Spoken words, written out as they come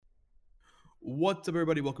What's up,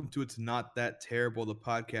 everybody? Welcome to It's Not That Terrible, the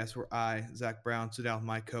podcast where I, Zach Brown, sit down with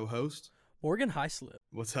my co-host. Morgan Highslip.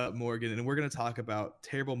 What's up, Morgan? And we're going to talk about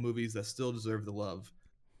terrible movies that still deserve the love.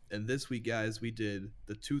 And this week, guys, we did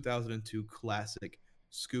the 2002 classic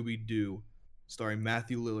Scooby-Doo, starring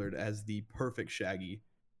Matthew Lillard as the perfect Shaggy.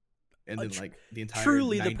 And then, the entire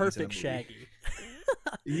Truly 90s the in perfect movie. Shaggy.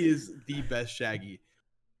 He is the best Shaggy.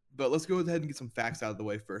 But let's go ahead and get some facts out of the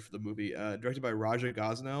way first for the movie. Directed by Raja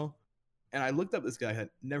Gosnell. And I looked up this guy. I had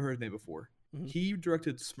never heard his name before. Mhm. He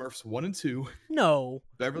directed Smurfs 1 and 2, No.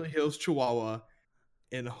 Beverly Hills Chihuahua,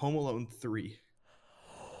 and Home Alone 3.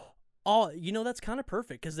 Oh, that's kind of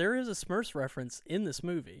perfect because there is a Smurfs reference in this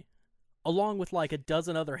movie, along with like a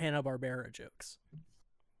dozen other Hanna-Barbera jokes.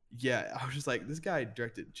 Yeah, I was just like, this guy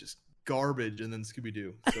directed just garbage and then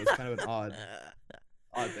Scooby-Doo. So it's kind of an odd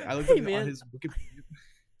thing. I looked Hey, up man. on his Wikipedia.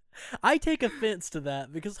 I take offense to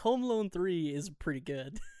that because Home Alone 3 is pretty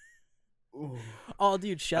good. Ooh. Oh,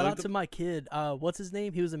 dude, shout I out looked to my kid. What's his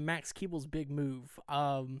name? He was in Max Keeble's Big Move.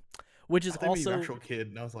 Which is I thought you meant also your actual kid,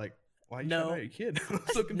 and I was like, why are you No. shouting at your kid? I was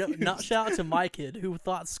so no, confused. not shout out to my kid who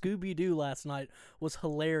thought Scooby-Doo last night was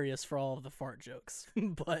hilarious for all of the fart jokes.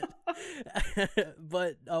 but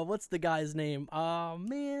what's the guy's name? Oh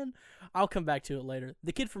man, I'll come back to it later.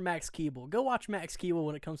 The kid from Max Keeble. Go watch Max Keeble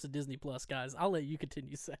when it comes to Disney Plus, guys. I'll let you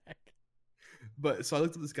continue, Zach. But so I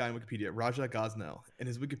looked at this guy on Wikipedia, Raja Gosnell, and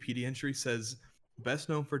his Wikipedia entry says, best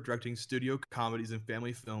known for directing studio comedies and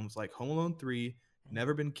family films like Home Alone 3,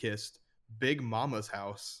 Never Been Kissed, Big Mama's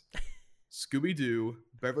House, Scooby-Doo,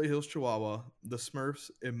 Beverly Hills Chihuahua, The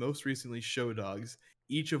Smurfs, and most recently Show Dogs,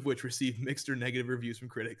 each of which received mixed or negative reviews from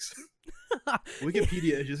critics.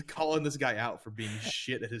 Wikipedia is just calling this guy out for being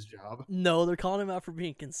shit at his job. No, they're calling him out for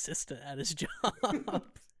being consistent at his job.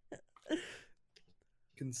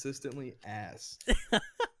 Consistently ass.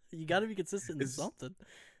 You got to be consistent in It's- something.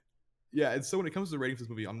 Yeah, and so when it comes to the rating for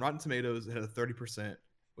this movie, on Rotten Tomatoes, it had a 30%,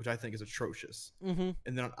 which I think is atrocious. Mm-hmm.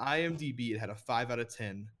 And then on IMDb, it had a 5 out of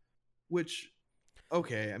 10, which,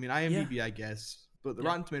 okay, I mean, IMDb, I guess, but the Yeah.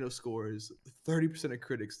 Rotten Tomatoes score is 30% of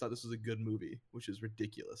critics thought this was a good movie, which is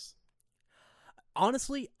ridiculous.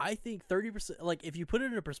 Honestly, I think 30%, like, if you put it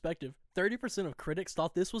into perspective, 30% of critics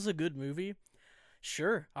thought this was a good movie.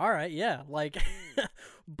 Sure. All right. Yeah. Like,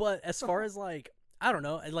 but as far as, like, I don't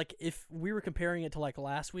know, like, if we were comparing it to, like,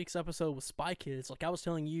 last week's episode with Spy Kids, like I was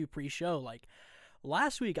telling you pre-show, like,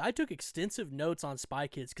 last week I took extensive notes on Spy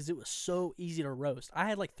Kids because it was so easy to roast. I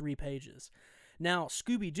had, like, 3 pages. Now,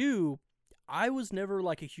 Scooby-Doo, I was never,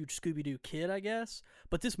 like, a huge Scooby-Doo kid, I guess,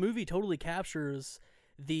 but this movie totally captures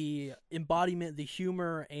the embodiment, the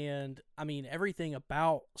humor, and I mean everything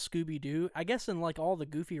about Scooby-Doo, I guess in like all the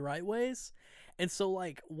goofy right ways. And so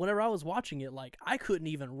like whenever I was watching it, like I couldn't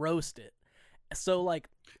even roast it. So like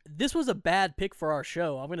this was a bad pick for our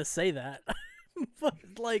show. I'm gonna say that. But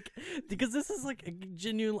like because this is like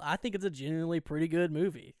I think it's a genuinely pretty good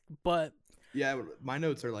movie. But Yeah, my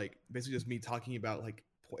notes are, like, basically just me talking about, like,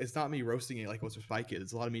 it's not me roasting it like what's for Spy Kids.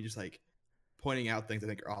 It's a lot of me just, like, pointing out things I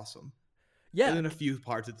think are awesome. yeah, And then a few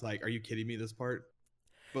parts, it's like, are you kidding me, this part?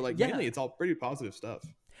 But, like, Yeah. mainly it's all pretty positive stuff.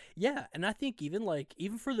 yeah, and I think even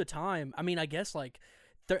for the time, I mean, I guess like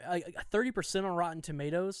 30% on Rotten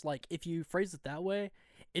Tomatoes, like if you phrase it that way,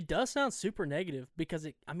 it does sound super negative because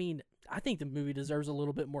I think the movie deserves a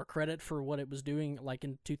little bit more credit for what it was doing like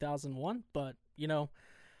in 2001, but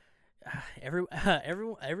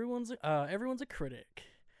everyone's a critic.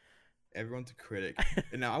 Everyone's a critic.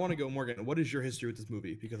 And now I want to go, Morgan, what is your history with this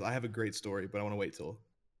movie? Because I have a great story, but I want to wait till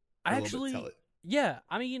I a little bit to tell it. Yeah,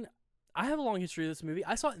 I mean, I have a long history of this movie.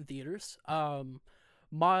 I saw it in theaters. I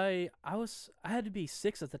had to be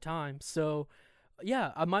 6 at the time, so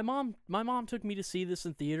yeah. My mom took me to see this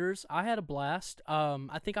in theaters. I had a blast.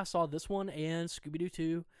 I think I saw this one and Scooby-Doo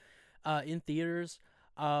 2, in theaters.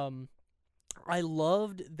 I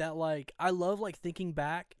loved that. Like, I love like thinking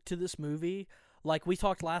back to this movie. Like we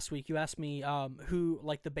talked last week, you asked me who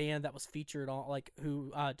like the band that was featured on like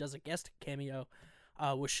who does a guest cameo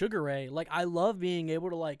with Sugar Ray. Like I love being able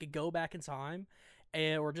to like go back in time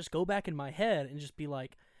or just go back in my head and just be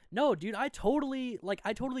like, no, dude, I totally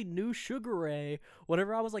knew Sugar Ray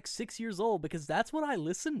whenever I was like 6 years old because that's what I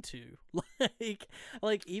listened to.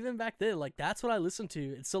 like even back then, like that's what I listened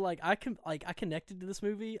to. And so like I connected to this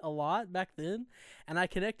movie a lot back then, and I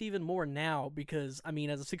connect even more now because I mean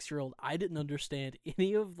as a 6-year-old, I didn't understand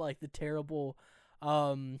any of like the terrible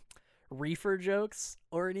reefer jokes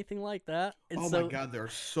or anything like that. And Oh so my God, there are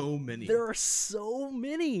so many. there are so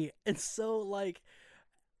many. And so like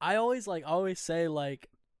I always say like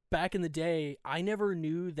back in the day, I never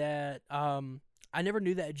knew that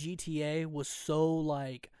GTA was so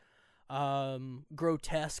like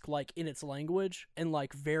grotesque, like in its language, and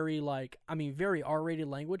like very like very R-rated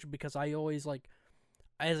language, because I always like,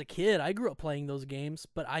 as a kid I grew up playing those games,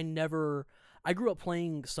 but I grew up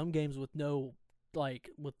playing some games with no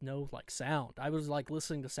sound. I was like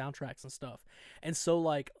listening to soundtracks and stuff. And so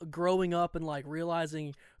like growing up and like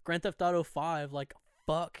realizing Grand Theft Auto 5, like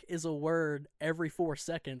fuck is a word every 4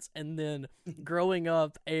 seconds, and then growing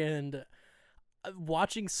up and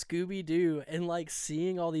watching Scooby-Doo and like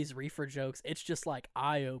seeing all these reefer jokes, it's just like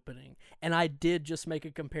eye-opening. And I did just make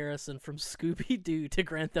a comparison from Scooby-Doo to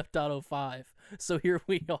Grand Theft Auto 5. So here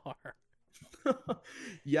we are.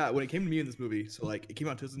 Yeah, when it came to me in this movie, so like it came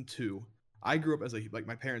out in 2002. I grew up as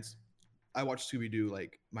my parents. I watched Scooby-Doo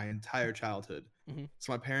like my entire childhood. Mhm.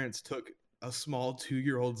 So my parents took a small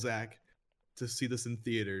 2-year-old Zach to see this in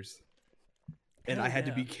theaters, and Hell I had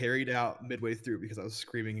to yeah. be carried out midway through because I was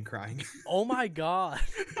screaming and crying. Oh my god.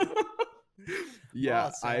 Yeah,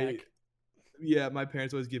 Aw, Zach. my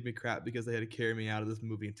parents always give me crap because they had to carry me out of this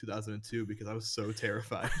movie in 2002 because I was so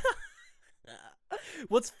terrified.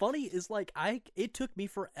 What's funny is like it took me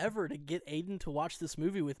forever to get Aiden to watch this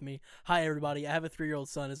movie with me. Hi everybody, I have a 3-year-old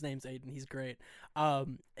son. His name's Aiden. He's great.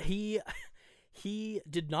 He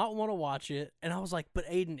did not want to watch it, and I was like, "But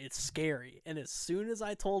Aiden, it's scary." And as soon as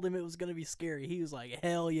I told him it was gonna be scary, he was like,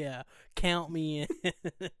 "Hell yeah, count me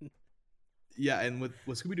in." Yeah, and with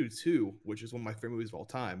Scooby-Doo 2, which is one of my favorite movies of all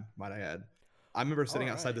time, might I add, I remember sitting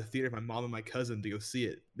outside the theater with my mom and my cousin to go see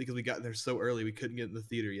it because we got there so early we couldn't get in the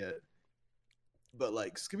theater yet. But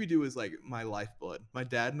like Scooby-Doo is like my lifeblood. My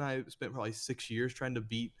dad and I spent probably 6 years trying to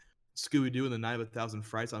beat Scooby-Doo in the Night of 1,000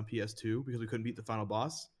 Frights on PS2 because we couldn't beat the final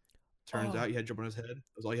boss. Turns out you had to jump on his head. That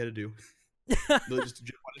was all you had to do. Literally just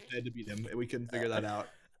jump on his head to beat him, and we couldn't figure that out.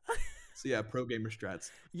 So yeah, pro gamer strats.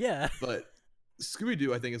 Yeah. But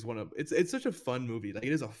Scooby-Doo, I think, is one of it's such a fun movie. Like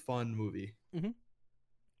it is a fun movie. Mm-hmm.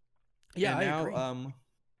 Yeah, and I now, agree.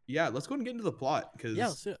 yeah, let's go and get into the plot because Yeah,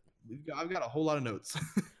 let's do it. I've got a whole lot of notes.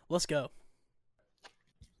 Let's go.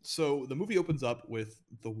 So the movie opens up with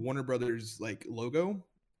the Warner Brothers like logo,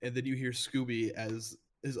 and then you hear Scooby as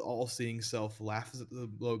his all-seeing self laughs at the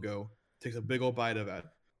logo, takes a big old bite of it,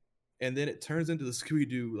 and then it turns into the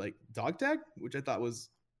Scooby-Doo like dog tag, which I thought was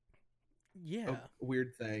Yeah. a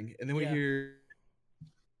weird thing. And then we Yeah. hear,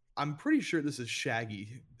 I'm pretty sure this is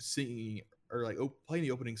Shaggy singing or like playing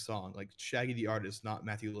the opening song, like Shaggy the artist, not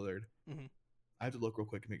Matthew Lillard. Mhm. I have to look real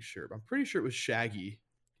quick to make sure, but I'm pretty sure it was Shaggy.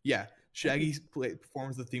 Yeah, Shaggy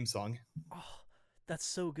performs the theme song. Oh, that's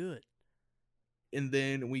so good. And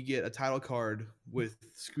then we get a title card with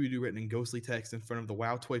Scooby-Doo written in ghostly text in front of the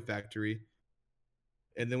WoW Toy Factory.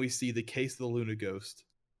 And then we see the case of the Luna Ghost.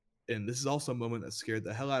 And this is also a moment that scared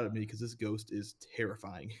the hell out of me because this ghost is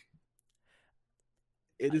terrifying.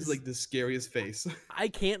 It is like the scariest face. I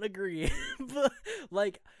can't agree. But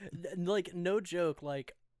like no joke,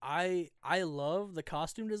 like I love the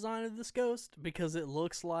costume design of this ghost because it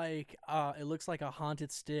looks like a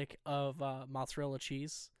haunted stick of mozzarella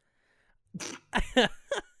cheese.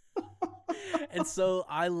 And so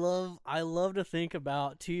I love to think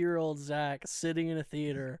about 2-year-old Zach sitting in a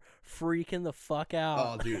theater freaking the fuck out.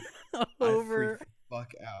 Oh, dude. Over I freak the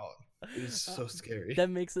fuck out. It is so scary. That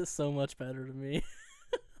makes it so much better to me.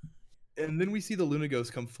 And then we see the Luna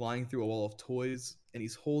Ghost come flying through a wall of toys, and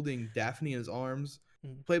he's holding Daphne in his arms,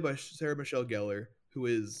 played by Sarah Michelle Gellar, who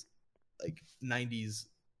is like 90s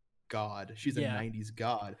god. She's a 90s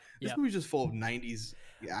god. This movie's just full of 90s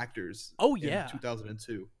actors. Oh yeah.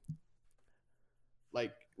 2002.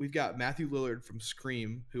 Like we've got Matthew Lillard from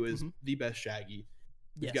Scream, who is the best Shaggy.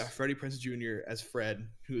 We've got Freddie Prinze Jr. as Fred,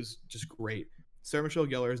 who is just great. Sarah Michelle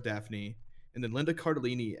Gellar as Daphne, and then Linda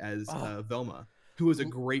Cardellini as Velma, who is a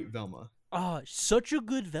great Velma. Such a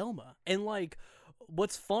good Velma. And like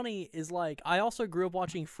what's funny is like I also grew up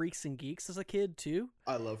watching Freaks and Geeks as a kid too.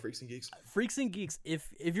 I love Freaks and Geeks. Freaks and Geeks,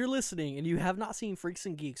 if you're listening and you have not seen Freaks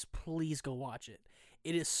and Geeks, please go watch it.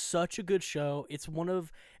 It is such a good show. It's one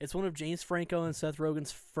of James Franco and Seth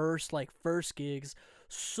Rogen's first gigs.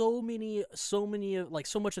 So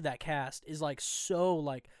much of that cast is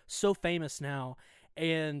so famous now.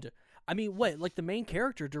 And I mean, the main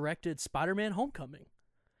character directed Spider-Man: Homecoming.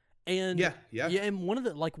 And and one of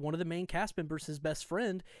the main cast members, his best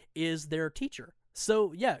friend, is their teacher.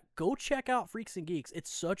 So yeah, go check out Freaks and Geeks.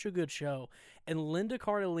 It's such a good show. And Linda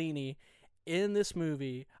Cardellini in this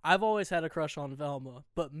movie, I've always had a crush on Velma,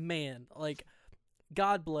 but man, like,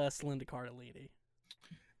 God bless Linda Cardellini.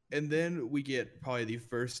 And then we get probably the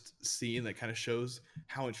first scene that kind of shows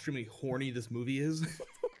how extremely horny this movie is.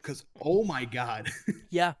 Because, oh my God.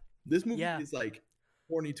 Yeah. This movie is like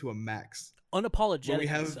horny to a max. Unapologetic.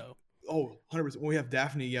 Oh, 100%. When we have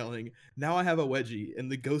Daphne yelling, "Now I have a wedgie,"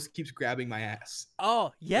 and the ghost keeps grabbing my ass.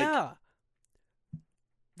 Oh yeah, Like,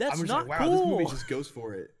 that's I'm just not like, wow, this movie cool. just goes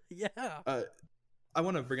for it. Yeah. I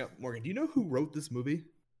want to bring up Morgan. Do you know who wrote this movie?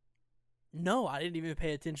 No, I didn't even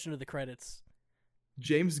pay attention to the credits.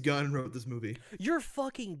 James Gunn wrote this movie. You're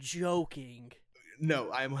fucking joking. No,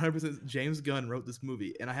 I am 100% James Gunn wrote this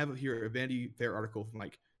movie, and I have here a Vanity Fair article from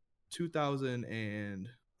like 2000 and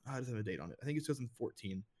I just have a date on it. I think it's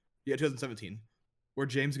 2014. Yeah, 2017, where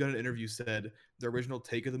James Gunn in an interview said the original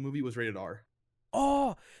take of the movie was rated R.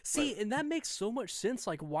 Oh, see, Like, and that makes so much sense,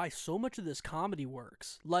 like, why so much of this comedy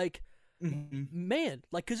works. Like, man,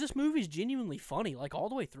 like, because this movie's genuinely funny, like, all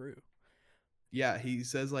the way through. yeah, he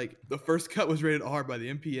says like the first cut was rated R by the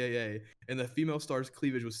MPAA, and the female star's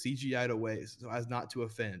cleavage was CGI'd away so as not to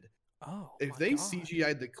offend. Oh, If my they God.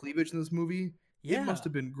 CGI'd the cleavage in this movie, Yeah. it must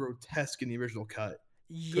have been grotesque in the original cut.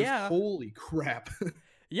 'Cause Yeah. holy crap.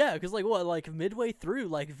 Yeah, because, like, what, like, midway through,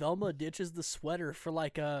 like, Velma ditches the sweater for,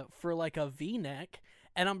 like, a V-neck,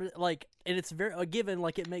 and I'm, like, and it's very, given,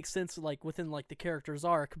 like, it makes sense, like, within, like, the character's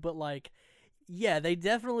arc, but, like, yeah, they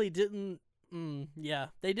definitely didn't, yeah,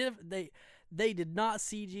 they did not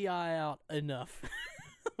CGI out enough.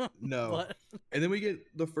 No. But, And then we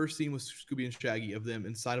get the first scene with Scooby and Shaggy of them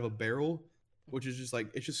inside of a barrel, which is just like,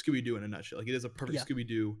 it's just Scooby-Doo in a nutshell. Like, it is a perfect Yeah.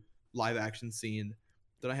 Scooby-Doo live action scene.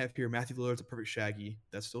 Then I have here Matthew Lillard's a perfect Shaggy.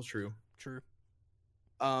 That's still true. true.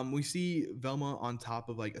 We see Velma on top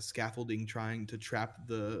of like a scaffolding trying to trap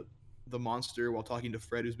the monster while talking to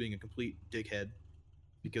Fred, who's being a complete dickhead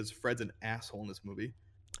because Fred's an asshole in this movie.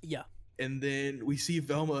 Yeah. And then we see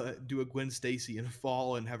Velma do a Gwen Stacy and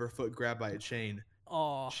fall and have her foot grabbed by a chain.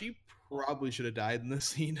 Oh, She probably should have died in this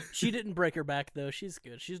scene. she didn't break her back, though. She's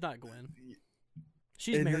good. She's not Gwen.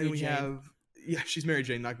 She's And Mary then we Jane. have, yeah, she's Mary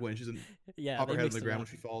Jane, not Gwen. She's in Yeah, pop her they head on mixed the it ground when up.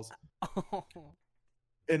 she falls. Oh.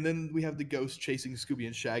 And then we have the ghost chasing Scooby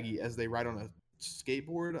and Shaggy as they ride on a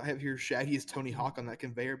skateboard. I have here Shaggy as Tony Hawk on that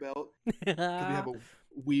conveyor belt. Because we have a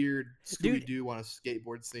weird Dude. Scooby-Doo on a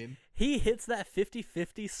skateboard scene. He hits that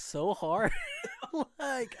 50-50 so hard.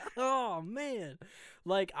 Like, oh, man.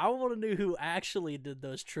 Like, I want to know who actually did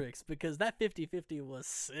those tricks because that 50-50 was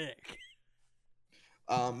sick.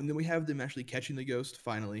 And then we have them actually catching the ghost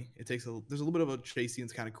finally. There's a little bit of a chase scene.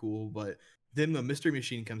 It's kind of cool, but then the mystery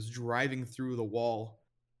machine comes driving through the wall,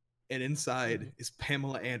 and inside is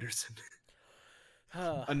Pamela Anderson.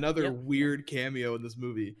 Another Yep. weird cameo in this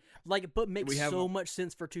movie. Like, but makes We have so much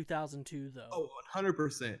sense for 2002, though. Oh,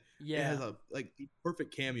 100%. It yeah. has a like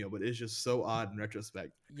perfect cameo, but it's just so odd in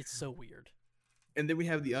retrospect. It's so weird. And then we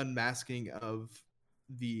have the unmasking of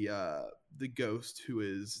the ghost, who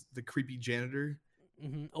is the creepy janitor.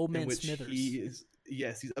 Old In Man which Smithers.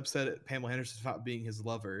 he's upset at Pamela Anderson for not being his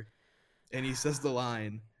lover, and he says the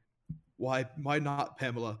line, why not,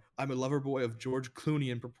 Pamela? I'm a lover boy of George Clooney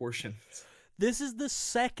in proportion." This is the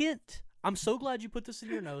second. I'm so glad you put this in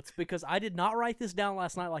your notes because I did not write this down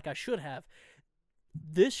last night like I should have.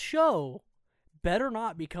 This show better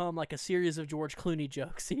not become like a series of George Clooney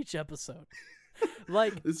jokes each episode.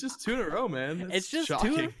 Like, It's just 2 in a row, man. it's just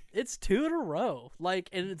shocking. two in a row. Like,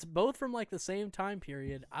 and it's both from like the same time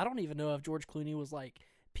period. I don't even know if George Clooney was like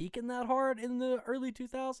peaking that hard in the early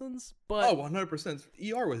 2000s, but Oh, 100%.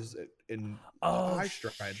 ER was in high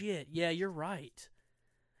stride. shit. Yeah, you're right.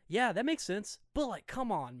 Yeah, that makes sense. But like,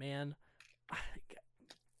 come on, man.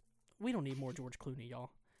 We don't need more George Clooney,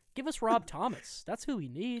 y'all. Give us Rob Thomas. That's who we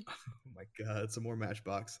need. Oh my god, some more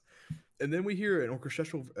Matchbox. And then we hear an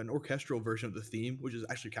orchestral version of the theme, which is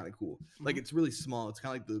actually kind of cool. Like, it's really small. It's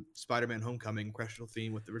kind of like the Spider-Man Homecoming orchestral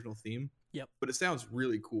theme with the original theme. Yep. But it sounds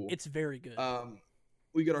really cool. It's very good.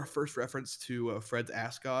 We get our first reference to Fred's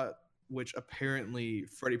ascot, which apparently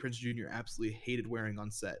Freddie Prinze Jr. absolutely hated wearing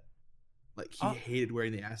on set. Like, he hated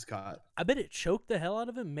wearing the ascot. I bet it choked the hell out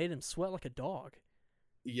of him, made him sweat like a dog.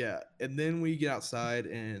 Yeah, and then we get outside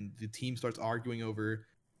and the team starts arguing over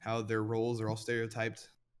how their roles are all stereotyped.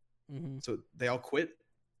 Mm-hmm. So they all quit,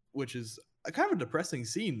 which is a kind of a depressing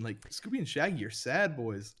scene. Like, Scooby and Shaggy are sad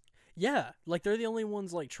boys. Yeah, like they're the only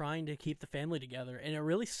ones like trying to keep the family together, and it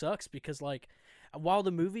really sucks because like while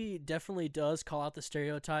the movie definitely does call out the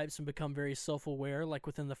stereotypes and become very self-aware like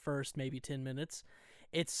within the first maybe 10 minutes,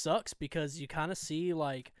 it sucks because you kind of see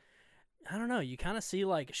like I don't know, you kind of see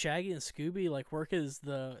like Shaggy and Scooby like work as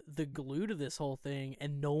the glue to this whole thing,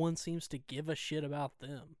 and no one seems to give a shit about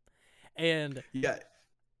them. And Yeah,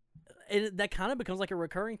 that kind of becomes like a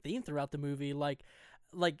recurring theme throughout the movie. Like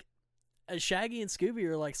Shaggy and Scooby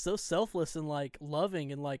are like so selfless and like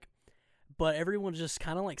loving and like, but everyone's just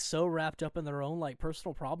kind of like so wrapped up in their own like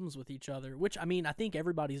personal problems with each other. Which I mean, I think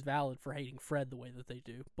everybody's valid for hating Fred the way that they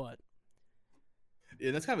do, but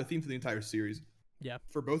And that's kind of a theme for the entire series. Yeah.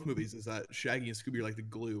 For both movies, is that Shaggy and Scooby are like the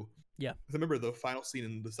glue. Yeah. 'Cause I remember the final scene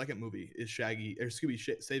in the second movie is Shaggy or Scooby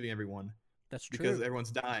saving everyone That's because true.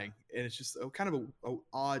 everyone's dying, and it's just kind of a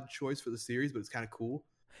odd choice for the series, but it's kind of cool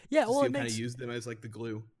Yeah, to well, see it him kind of makes use them as like the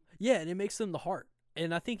glue. yeah, and it makes them the heart,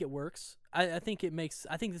 and I think it works. I think it makes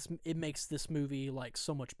this movie like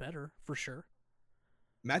so much better for sure.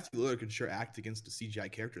 Matthew Lillard can sure act against a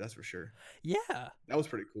CGI character, that's for sure. Yeah, That was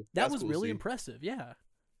pretty cool. that That's was cool to really see. impressive. Yeah.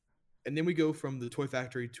 And then we go from the Toy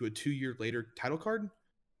Factory to a 2 year later title card,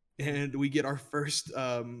 and we get our first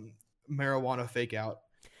marijuana fake out,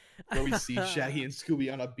 where we see Shaggy and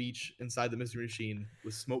Scooby on a beach inside the Mystery Machine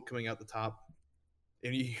with smoke coming out the top,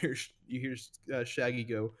 and you hear Shaggy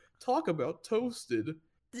go, "Talk about toasted."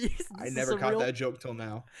 I never caught that joke till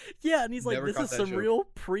now. Yeah, and he's like, Never "This caught is that some joke. real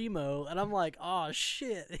primo," and I'm like, "Oh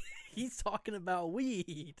shit, he's talking about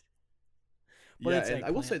weed." But Yeah, it's and I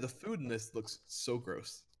will eggplant. say the food in this looks so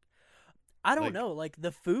gross. I don't Like, know, like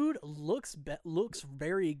the food looks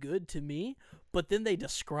very good to me, but then they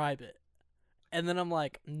describe it, and then I'm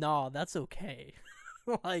like, "Nah, that's okay."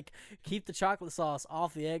 Like, keep the chocolate sauce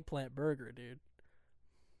off the eggplant burger, dude.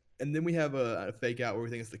 and then we have a fake out where we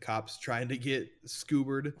think it's the cops trying to get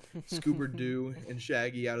Scoober Doo, and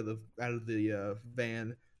Shaggy out of the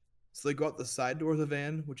van. So they go out the side door of the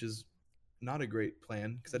van, which is not a great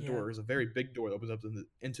plan because that Yeah. door is a very big door that opens up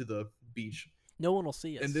into the beach. No one will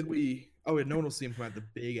see us. And then and no one will see him come out the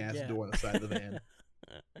big ass Yeah. door on the side of the van.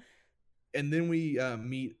 And then we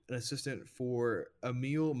meet an assistant for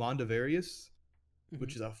Emil Mondavarius,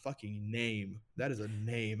 which is a fucking name. That is a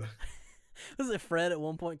name. Was it Fred at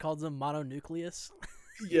one point calls him mononucleus?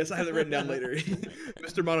 Yes, I have it written down later.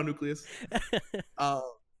 Mr. Mononucleus.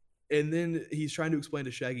 And then he's trying to explain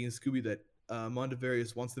to Shaggy and Scooby that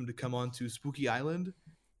Mondavarius wants them to come on to Spooky Island,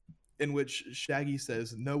 in which Shaggy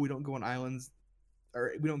says, "No, we don't go on islands,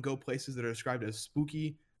 or we don't go places that are described as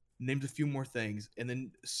spooky." Names a few more things, and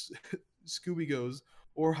then Scooby goes,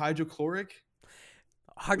 "Or hydrochloric,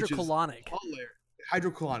 Hydrocolonic.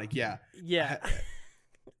 hydrocolonic." Yeah. Yeah.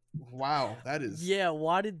 Wow, that is. Yeah,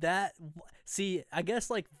 why did that see, I guess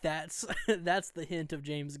like that's that's the hint of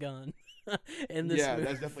James Gunn in this Yeah, movie.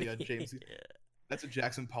 that's definitely a James. That's a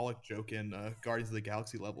Jackson Pollock joke in Guardians of the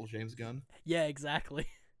Galaxy level, James Gunn. Yeah, exactly.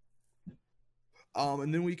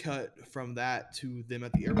 And then we cut from that to them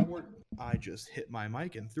at the airport. I just hit my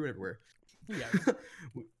mic and threw it everywhere. Yeah.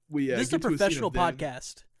 we This is a get to scene of professional them-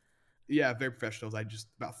 podcast. Yeah, very professional. I just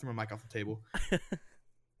about threw my mic off the table.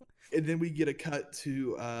 And then we get a cut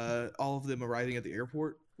to all of them arriving at the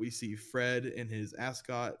airport. We see Fred in his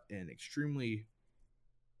ascot and extremely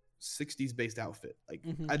 60s based outfit. Like,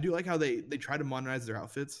 Mhm. I do like how they try to modernize their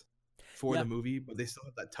outfits for Yeah. the movie, but they still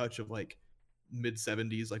have that touch of like mid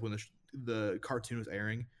 70s, like when the cartoon was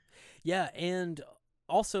airing. Yeah, and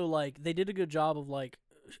also like they did a good job of like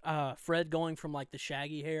Fred going from like the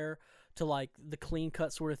shaggy hair to like the clean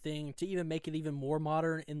cut sort of thing to even make it even more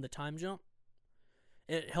modern in the time jump.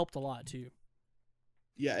 It helped a lot too.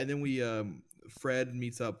 Yeah, and then we Fred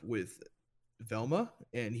meets up with Velma,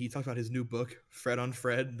 and he talks about his new book, Fred on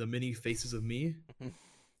Fred: The Many Faces of Me.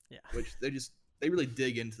 Yeah. Which they really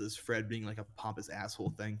dig into this Fred being like a pompous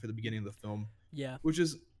asshole thing for the beginning of the film, Yeah. which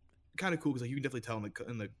is kind of cool because like you can definitely tell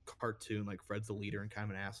in the cartoon like Fred's the leader and kind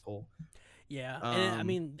of an asshole. Yeah, and I Um,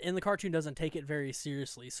 mean, and the cartoon doesn't take it very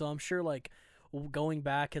seriously, so I'm sure like going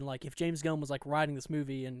back and like if James Gunn was like writing this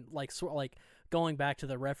movie and like sort of like going back to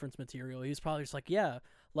the reference material, he was probably just like, yeah,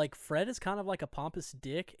 like Fred is kind of like a pompous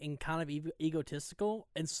dick and kind of egotistical,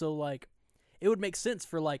 and so like it would make sense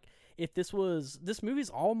for like if this movie's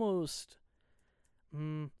almost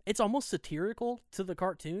it's almost satirical to the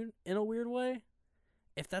cartoon in a weird way,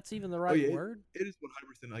 if that's even the right yeah, word. It is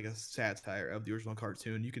 100% like a satire of the original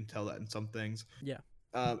cartoon. You can tell that in some things. Yeah.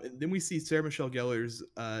 And then we see Sarah Michelle Gellar's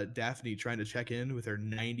Daphne trying to check in with her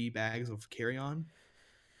 90 bags of carry-on,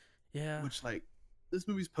 Yeah. which like this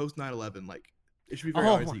movie's post 9/11. Like it should be very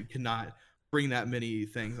Oh obvious my- that you cannot bring that many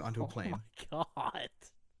things onto a plane. Oh my god.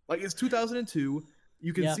 Like it's 2002.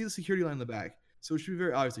 You can Yeah. see the security line in the back. So it should be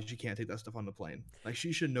very obvious that she can't take that stuff on the plane. Like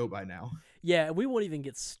she should know by now. Yeah, we won't even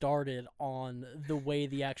get started on the way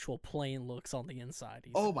the actual plane looks on the inside.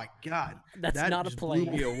 Oh my god. That's that not a just plane.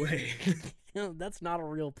 blew me away. That's not a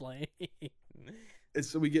real plane. And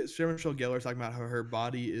so we get Sarah Michelle Gellar talking about how her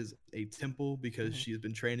body is a temple because Mhm. she's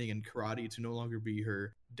been training in karate to no longer be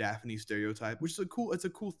her Daphne stereotype, which is it's a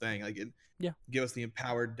cool thing. Like it give us the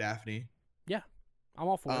empowered Daphne. I'm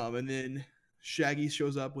all for it. And then Shaggy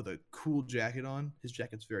shows up with a cool jacket on. His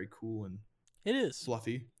jacket's very cool and It is.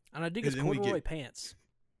 fluffy. And I dig and his then we corduroy get- pants.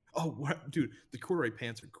 Oh, dude, the corduroy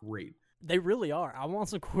pants are great. They really are. I want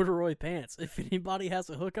some corduroy pants. If anybody has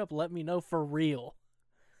a hookup, let me know for real.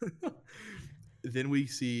 Then we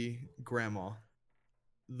see Grandma,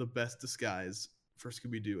 the best disguise for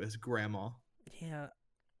Scooby Doo as Grandma. Yeah.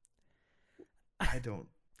 I don't.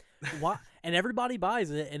 Why? And everybody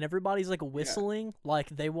buys it, and everybody's like whistling, like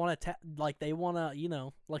they want to, like they want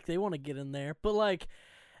to, like they want to get in there. But like,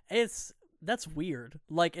 that's weird.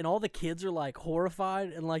 Like, and all the kids are like horrified,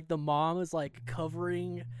 and like the mom is like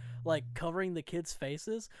covering the kids'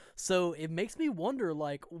 faces. So it makes me wonder,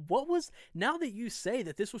 like, what was, now that you say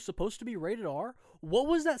that this was supposed to be rated R, what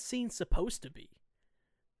was that scene supposed to be?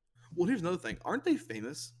 Well, here's another thing. Aren't they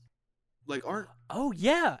famous? Like, aren't Oh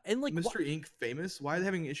yeah, and like Mr. Ink famous? Why are they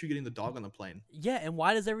having an issue getting the dog on the plane? yeah, and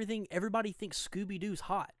why does everybody think Scooby Doo's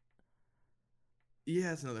hot? Yeah,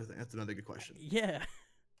 that's another thing. That's another good question. Yeah.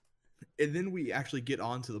 And then we actually get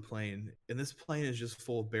onto the plane, and this plane is just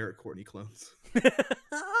full of Barrett Courtney clones. It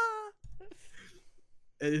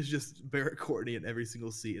is just Barrett Courtney in every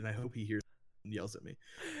single seat, and I hope he hears and yells at me.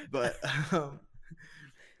 But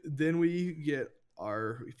then we get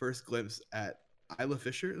our first glimpse at Isla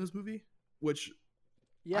Fisher in this movie, which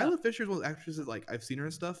Isla Fisher is one of the actresses like I've seen her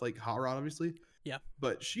and stuff, like Hot Rod, obviously. Yeah.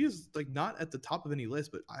 But she is like not at the top of any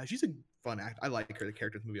list, but she's a fun act. I like her, the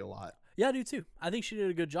character in the movie, a lot. Yeah, I do too. I think she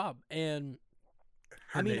did a good job, and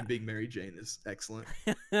Her name being Mary Jane is excellent.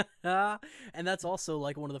 and that's also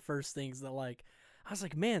like one of the first things that like I was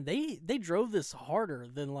like, man, they drove this harder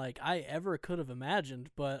than like I ever could have imagined.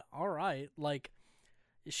 But all right, like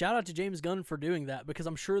shout out to James Gunn for doing that, because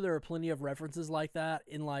I'm sure there are plenty of references like that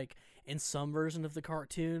in some version of the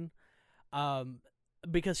cartoon.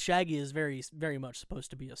 Because Shaggy is very, very much supposed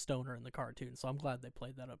to be a stoner in the cartoon, so I'm glad they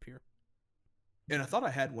played that up here. And I thought I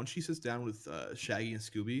had, when she sits down with Shaggy and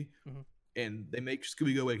Scooby, and they make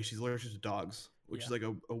Scooby go away because she's allergic to dogs, which is like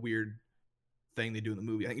a weird thing they do in the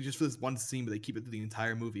movie. I think it's just for this one scene, but they keep it through the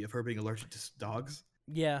entire movie of her being allergic to dogs.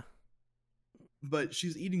 Yeah. But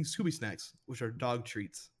she's eating Scooby snacks, which are dog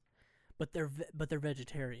treats. But they're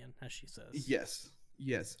vegetarian, as she says.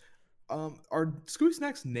 Yes. Are Scooby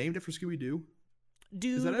snacks named after Scooby Doo?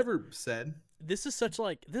 Dude, is that ever said? This is such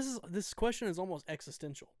like this question is almost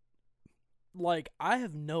existential. Like, I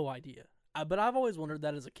have no idea, but I've always wondered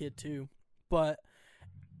that as a kid too. But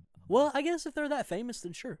well, I guess if they're that famous,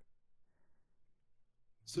 then sure.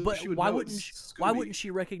 So but why wouldn't she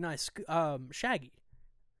recognize Shaggy?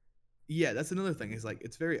 Yeah, that's another thing. It's like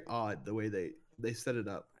it's very odd the way they set it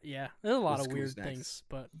up. Yeah, there's a lot of weird things,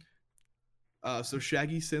 but so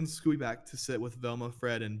Shaggy sends Scooby back to sit with Velma,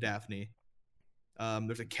 Fred, and Daphne.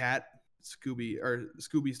 There's a cat.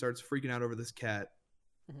 Scooby starts freaking out over this cat.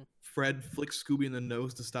 Fred flicks Scooby in the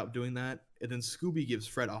nose to stop doing that, and then Scooby gives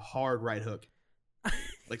Fred a hard right hook.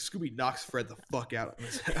 Like Scooby knocks Fred the fuck out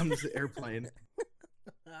on this airplane.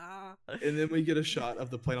 And then we get a shot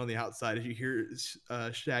of the plane on the outside as you hear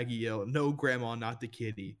Shaggy yell, "No, Grandma, not the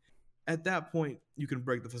kitty." At that point, you can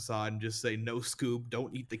break the facade and just say, "No, Scoob,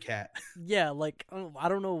 don't eat the cat." Yeah, like, I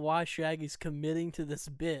don't know why Shaggy's committing to this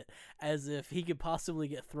bit as if he could possibly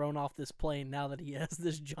get thrown off this plane now that he has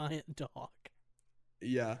this giant dog.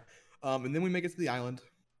 Yeah. And then we make it to the island.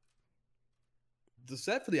 The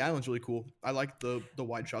set for the island's really cool. I like the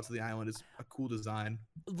wide shots of the island. It's a cool design.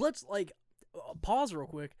 Let's, like, pause real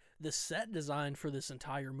quick. The set design for this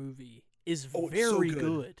entire movie is very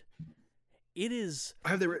good. It is. I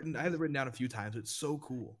have it written down a few times. It's so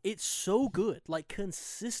cool. It's so good, like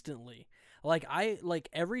consistently. Like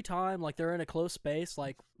every time, like they're in a close space.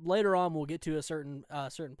 Like later on, we'll get to a certain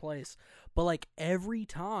place, but like every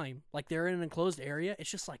time, like they're in an enclosed area,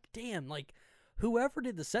 it's just like, damn, like whoever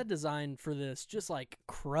did the set design for this just like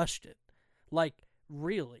crushed it. Like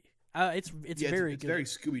really, it's very good. Very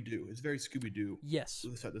Scooby Doo. It's very Scooby Doo. Yes,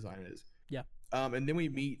 the set design is. Yeah. And then we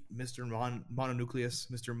meet Mr. Mononucleus,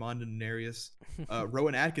 Mr. Mondonarius,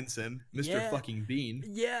 Rowan Atkinson, Mr. fucking Bean.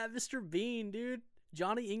 Yeah, Mr. Bean, dude.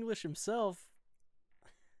 Johnny English himself.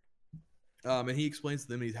 And he explains to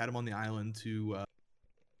them he's had him on the island to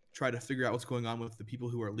try to figure out what's going on with the people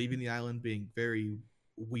who are leaving the island being very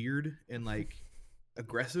weird and like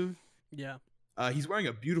aggressive. Yeah. He's wearing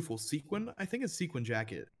a beautiful sequin. I think it's sequin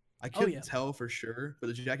jacket. I couldn't tell for sure, but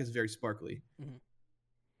the jacket is very sparkly. Mm-hmm.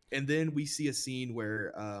 And then we see a scene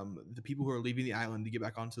where the people who are leaving the island to get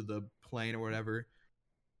back onto the plane or whatever,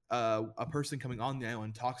 a person coming on the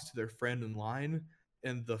island talks to their friend in line,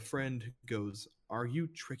 and the friend goes, "Are you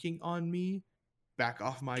tricking on me? Back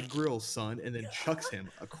off my grill, son," and then chucks him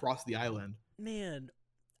across the island. Man,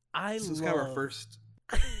 it's kind of our first.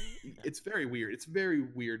 It's very weird. It's very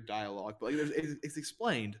weird dialogue, but like, it's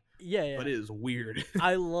explained. Yeah. But it is weird.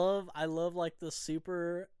 I love like the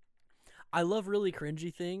super. I love really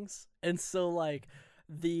cringy things, and so like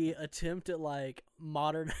the attempt at like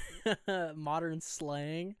modern modern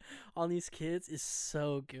slang on these kids is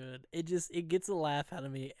so good. It gets a laugh out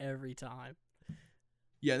of me every time.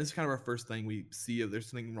 Yeah, this is kind of our first thing we see of there's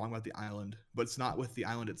something wrong about the island, but it's not with the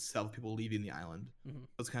island itself, people leaving the island. Mm-hmm.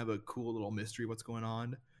 It's kind of a cool little mystery what's going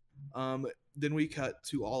on. Then we cut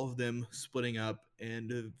to all of them splitting up,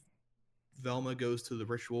 and Velma goes to the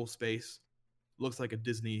ritual space. Looks like a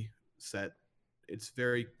Disney set. It's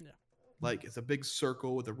very like it's a big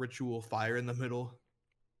circle with a ritual fire in the middle.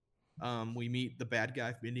 We meet the bad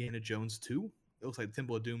guy from Indiana Jones 2. It looks like the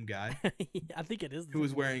Temple of Doom guy. I think it is. Who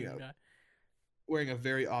was wearing a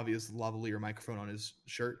very obvious lavalier microphone on his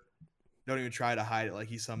shirt. Don't even try to hide it like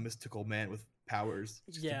he's some mystical man with powers.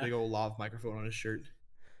 Just a big old lav microphone on his shirt.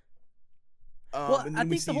 Well, I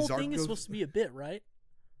think the whole thing is supposed to be a bit, right?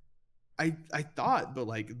 I thought, but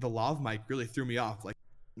like the lav mic really threw me off. Like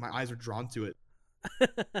my eyes were drawn to it.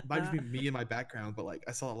 It might just be me and my background, but like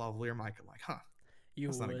I saw a lavalier mic. I'm like,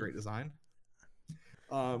 that's not a great design.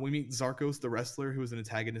 We meet Zarkos, the wrestler, who was an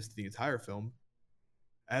antagonist in the entire film,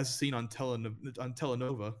 as seen on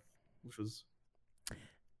Telenova, which was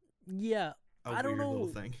I don't know. Little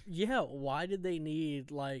thing. Yeah, why did they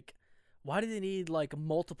need like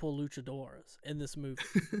multiple luchadors in this movie?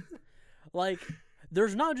 Like,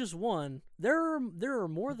 there's not just one. There are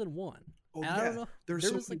more than one. Oh, I don't know. There's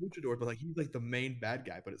so many luchadors, but like he's like the main bad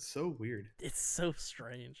guy, but it's so weird. It's so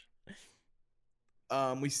strange.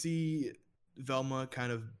 We see Velma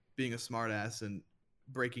kind of being a smartass and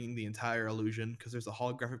breaking the entire illusion because there's a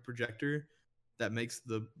holographic projector that makes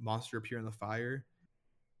the monster appear in the fire.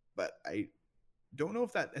 But I don't know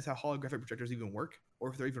if that is how holographic projectors even work or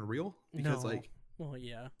if they're even real. Because a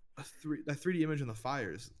 3D image in the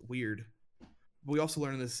fire is weird. But we also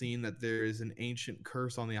learn in this scene that there is an ancient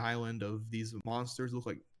curse on the island of these monsters that look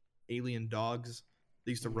like alien dogs.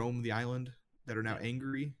 They used to roam the island that are now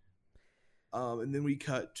angry. And then we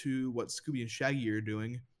cut to what Scooby and Shaggy are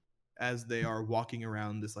doing as they are walking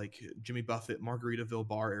around this like Jimmy Buffett Margaritaville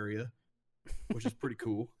bar area, which is pretty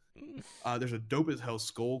cool. There's a dope as hell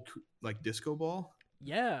skull like disco ball.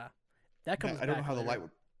 Yeah, that comes. I don't know how the light would.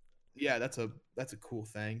 Yeah, that's a cool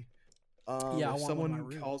thing. I want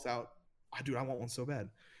someone calls out. Dude, I want one so bad.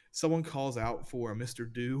 Someone calls out for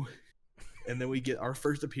Mr. Dew, and then we get our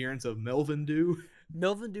first appearance of Melvin Dew.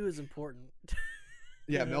 Melvin Dew is important.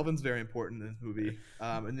 Yeah, Melvin's very important in this movie.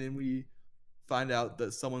 And then we find out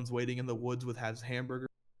that someone's waiting in the woods with his hamburger.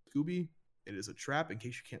 Scooby. It is a trap, in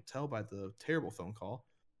case you can't tell by the terrible phone call.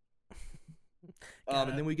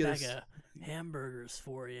 And then we get hamburgers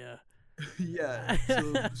for you. Yeah.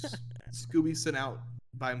 So Scooby's sent out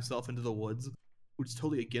by himself into the woods, which is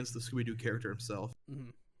totally against the Scooby-Doo character himself. Mm-hmm.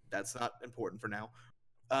 That's not important for now.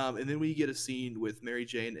 And then we get a scene with Mary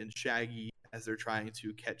Jane and Shaggy as they're trying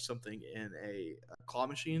to catch something in a claw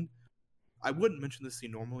machine. I wouldn't mention this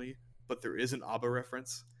scene normally, but there is an ABBA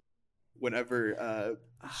reference. Whenever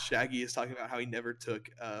Shaggy is talking about how he never took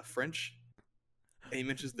French, and he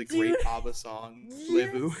mentions the great ABBA song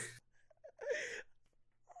 "Voulez-vous."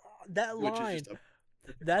 That line.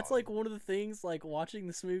 That's like one of the things, like watching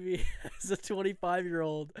this movie as a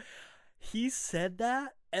 25-year-old. He said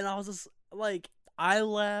that, and I was just like, I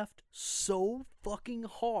laughed so fucking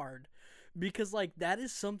hard because like that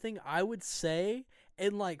is something I would say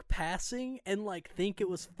and like passing and like think it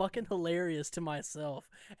was fucking hilarious to myself,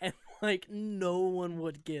 and like no one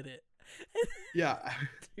would get it. Yeah,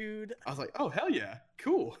 dude. I was like, oh hell yeah,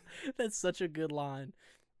 cool. That's such a good line.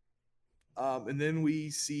 And then we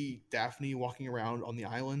see Daphne walking around on the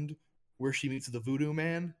island where she meets the voodoo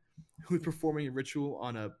man who's performing a ritual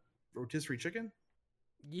on a rotisserie chicken.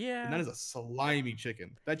 Yeah. And that is a slimy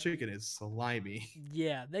chicken. That chicken is slimy.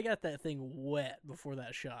 Yeah, they got that thing wet before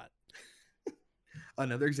that shot.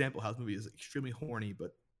 Another example how this movie is extremely horny,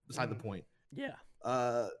 but beside the point. Yeah.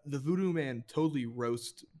 The voodoo man totally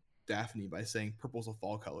roasts Daphne by saying purple's a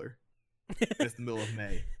fall color. It's the middle of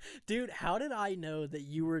May. Dude, how did I know that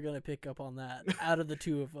you were going to pick up on that out of the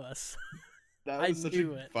two of us? That was such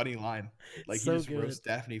a funny line. Like, so he just roasts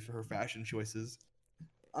Daphne for her fashion choices.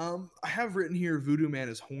 I have written here, Voodoo Man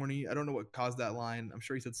is horny. I don't know what caused that line. I'm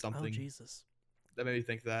sure he said something. Oh, Jesus. That made me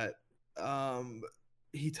think that.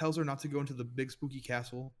 He tells her not to go into the big spooky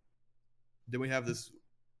castle. Then we have this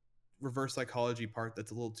reverse psychology part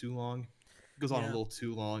that's a little too long. It goes on a little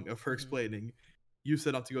too long of her explaining. You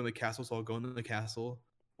said not to go in the castle, so I'll go in the castle.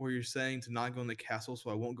 Or you're saying to not go in the castle,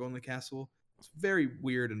 so I won't go in the castle. It's very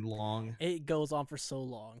weird and long. It goes on for so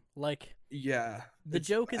long. Like, yeah. The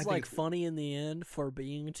joke is like funny in the end for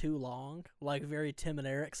being too long. Like very Tim and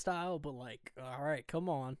Eric style, but like, all right, come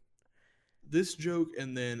on. this joke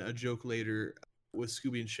and then a joke later with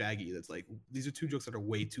Scooby and Shaggy. That's like these are two jokes that are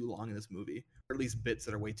way too long in this movie, or at least bits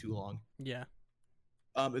that are way too long. Yeah.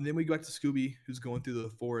 And then we go back to Scooby, who's going through the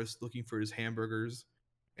forest looking for his hamburgers,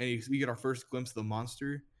 and we get our first glimpse of the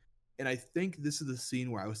monster. And I think this is the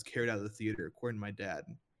scene where I was carried out of the theater, according to my dad.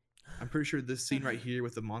 I'm pretty sure this scene right here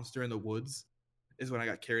with the monster in the woods is when I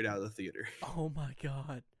got carried out of the theater. Oh my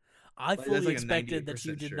god. I Like, fully that's like a expected that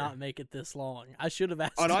you 98% did sure. not make it this long. I should have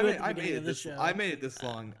asked Oh no, you at the I beginning made of it the this. show. I made it this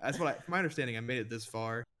long. That's what, from my understanding, I made it this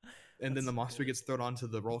far, and then That's the monster cool. gets thrown onto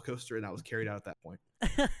the roller coaster, and I was carried out at that point.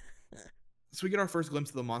 So we get our first glimpse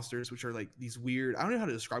of the monsters, which are like these weird. I don't know how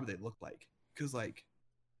to describe what they look like, because like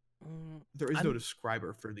there is no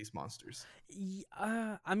describer for these monsters.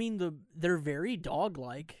 I mean they're very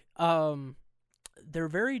dog-like. They're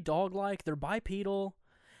very dog-like. They're bipedal,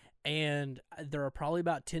 and they're probably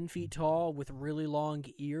about 10 feet tall with really long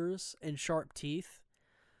ears and sharp teeth.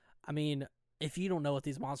 I mean, if you don't know what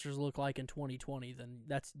these monsters look like in 2020, then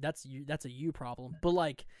that's a you problem. But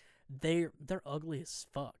like, they're ugly as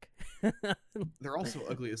fuck. They're also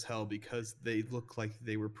ugly as hell because they look like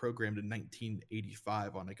they were programmed in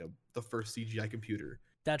 1985 on like the first CGI computer.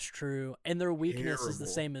 That's true, and their weakness is the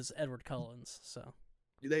Terrible. same as Edward Cullen's. So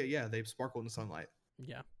They sparkle in the sunlight.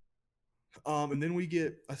 yeah. And then we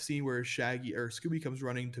get a scene where Shaggy or Scooby comes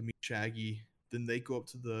running to meet Shaggy. Then they go up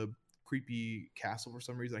to the creepy castle for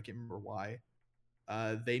some reason. I can't remember why.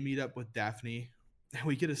 They meet up with Daphne, and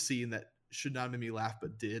we get a scene that should not have made me laugh,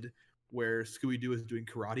 but did, where Scooby Doo is doing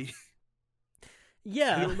karate. I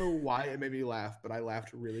Yeah. don't know why it made me laugh, but I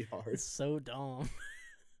laughed really hard. It's so dumb.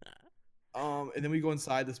 And then we go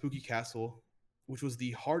inside the spooky castle, which was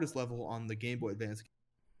the hardest level on the Game Boy Advance.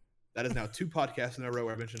 That is now 2 podcasts in a row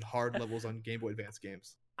where I mentioned hard levels on Game Boy Advance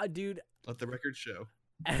games. Dude, Let the record show.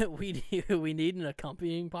 we need an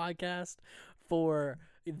accompanying podcast for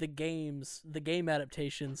the game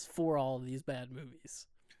adaptations for all of these bad movies.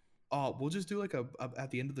 We'll just do like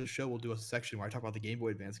at the end of the show, we'll do a section where I talk about the Game Boy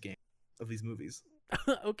Advance game of these movies.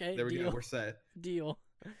 Okay, There we deal. go. We're set. Deal.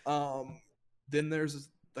 Then there's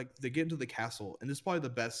like they get into the castle, and this is probably the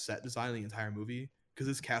best set design in the entire movie because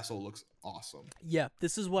this castle looks awesome. Yeah,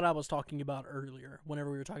 this is what I was talking about earlier whenever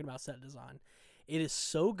we were talking about set design. It is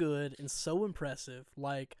so good and so impressive.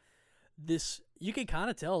 Like, this, you can kind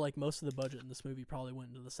of tell like most of the budget in this movie probably went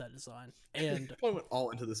into the set design. And Probably went all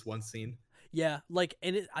into this one scene. yeah, like,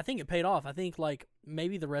 and I think it paid off. I think like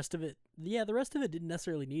maybe the rest of it didn't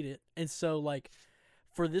necessarily need it. And so like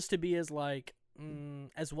for this to be as like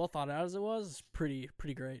as well thought out as it was, it's pretty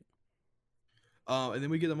great. And then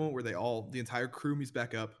we get the moment where the entire crew meets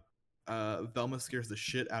back up. Velma scares the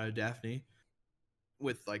shit out of Daphne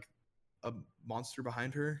with like a monster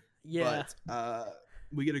behind her. Yeah. But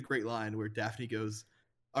we get a great line where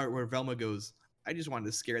where Velma goes, "I just wanted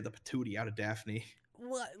to scare the patootie out of Daphne."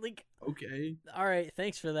 What? Like, Okay. all right,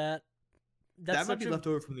 thanks for that. That might be left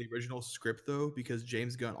over from the original script though, because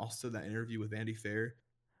James Gunn also did that interview with Andy Fair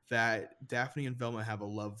that Daphne and Velma have a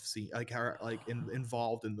love scene,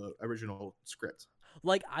 involved in the original script.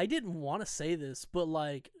 Like, I didn't want to say this, but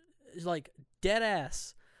like dead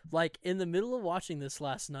ass. Like, in the middle of watching this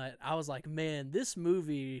last night, I was like, man, this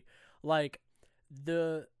movie, like,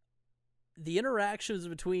 the interactions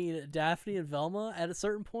between Daphne and Velma at a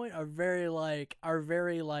certain point are very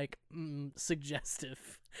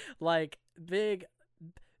suggestive. Like, big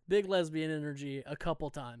lesbian energy a couple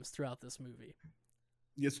times throughout this movie.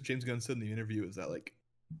 Yes, what James Gunn said in the interview is that like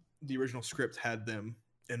the original script had them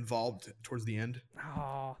involved towards the end.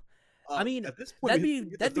 Oh, I mean, at this point, that'd we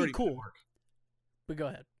hit the be 30-minute cool. mark. But go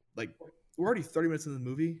ahead. Like we're already 30 minutes in the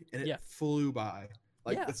movie, and it Yeah. flew by.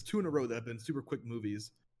 Like Yeah. that's 2 in a row that have been super quick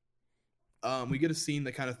movies. We get a scene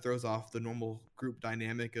that kind of throws off the normal group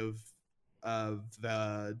dynamic of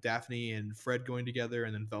Daphne and Fred going together,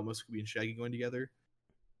 and then Velma, Scooby, and Shaggy going together.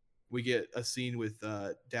 We get a scene with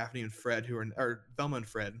Daphne and Fred, or Velma and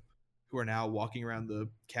Fred, who are now walking around the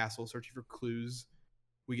castle searching for clues.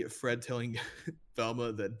 We get Fred telling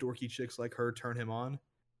Velma that dorky chicks like her turn him on,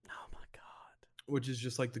 Oh my god. which is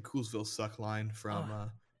just like the Coolsville suck line from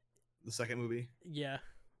the second movie. Yeah.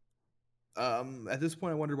 At this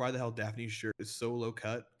point, I wonder why the hell Daphne's shirt is so low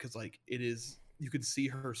cut, because like it is, you could see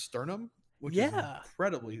her sternum, which is Yeah.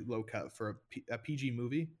 incredibly low cut for a PG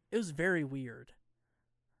movie. It was very weird.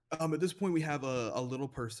 At this point, we have a little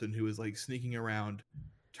person who is like sneaking around,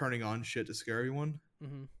 turning on shit to scare everyone.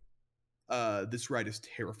 Mm-hmm. This ride is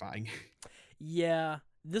terrifying. Yeah,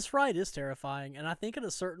 this ride is terrifying, and I think at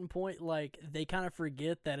a certain point, like, they kind of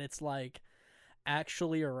forget that it's like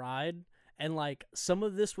actually a ride, and like some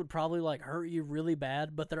of this would probably like hurt you really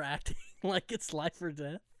bad, but they're acting like it's life or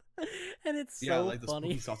death, and it's Yeah, so like the funny.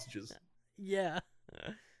 spooky sausages. Yeah.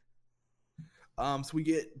 So we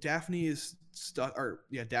get Daphne is stuck, or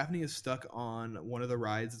yeah, Daphne is stuck on one of the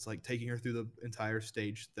rides. It's like taking her through the entire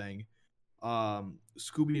stage thing.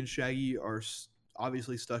 Scooby and Shaggy are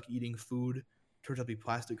obviously stuck eating food. Turns out to be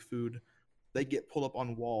plastic food. They get pulled up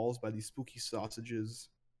on walls by these spooky sausages.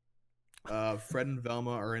 Fred and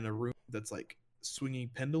Velma are in a room that's like swinging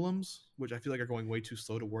pendulums, which I feel like are going way too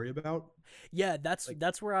slow to worry about. Yeah, that's Like,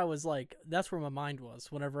 that's where I was like, that's where my mind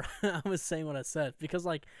was whenever I was saying what I said, because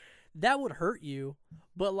like that would hurt you,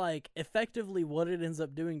 but like effectively what it ends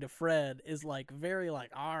up doing to Fred is like very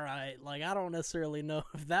like, all right, like I don't necessarily know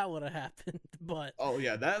if that would have happened, but oh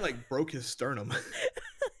yeah, that like broke his sternum.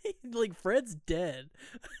 like Fred's dead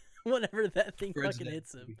whenever that thing Fred's fucking dead.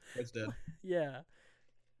 hits him. Fred's dead. Yeah.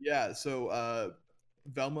 Yeah, so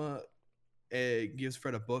Velma gives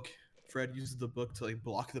Fred a book. Fred uses the book to like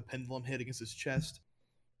block the pendulum hit against his chest.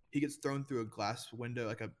 He gets thrown through a glass window,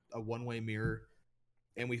 like a one-way mirror,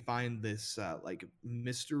 and we find this like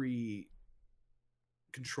mystery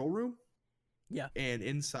control room. Yeah. And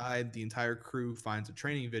inside, the entire crew finds a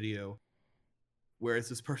training video where it's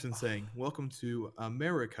this person saying, "Welcome to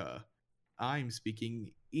America. I'm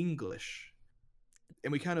speaking English."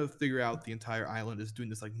 And we kind of figure out the entire island is doing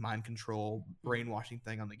this like mind control, brainwashing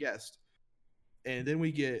thing on the guest. And then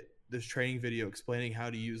we get this training video explaining how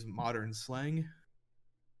to use modern slang.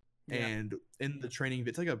 Yeah. And in the training,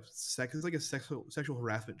 it's like a sexual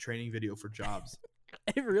harassment training video for jobs.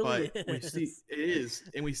 It really But is.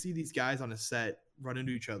 we see these guys on a set run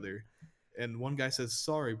into each other, and one guy says,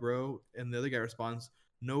 "Sorry, bro," and the other guy responds,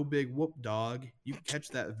 "No big whoop, dog. You catch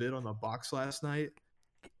that vid on the box last night?"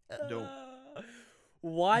 Don't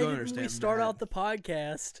Why don't didn't we understand start that. out the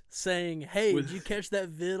podcast saying, "Hey, With- did you catch that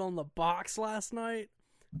vid on the box last night?"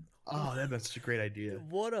 Oh, that'd been such a great idea.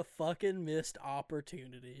 What a fucking missed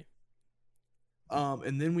opportunity.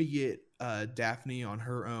 And then we get Daphne on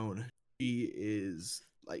her own. She is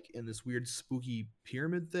like in this weird spooky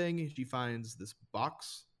pyramid thing. She finds this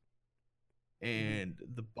box, and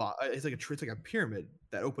the it's like a pyramid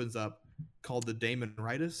that opens up called the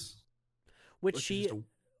Daemonitis, Which which is she just a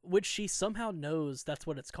which she somehow knows that's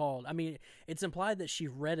what it's called. I mean, it's implied that she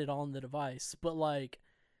read it on the device, but like,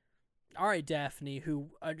 all right, Daphne,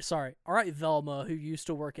 all right, Velma, who used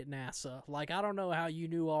to work at NASA. Like, I don't know how you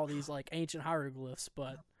knew all these like ancient hieroglyphs,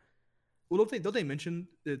 but well, don't they mention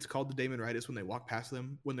that it's called the Daemonitis when they walk past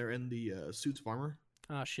them when they're in the Suits of Armor?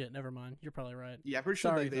 oh shit, never mind. You're probably right. Yeah, I'm pretty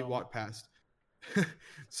sure Sorry, they Velma. walk past.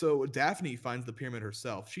 So Daphne finds the pyramid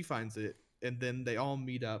herself. She finds it, and then they all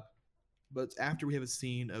meet up. But it's after we have a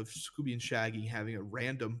scene of Scooby and Shaggy having a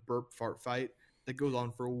random burp fart fight that goes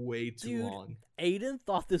on for way too Dude, long. Aiden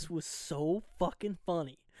thought this was so fucking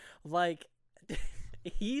funny. Like,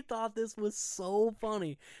 he thought this was so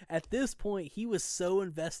funny. At this point, he was so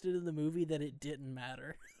invested in the movie that it didn't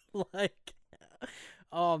matter. Like,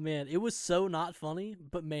 oh man, it was so not funny,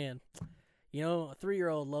 but man, you know, a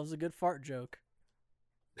 3-year-old loves a good fart joke.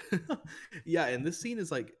 Yeah, and this scene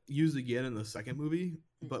is like used again in the second movie,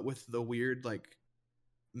 but with the weird like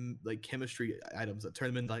chemistry items that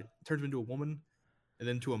turns him into a woman, and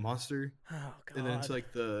then to a monster, Oh god. and then to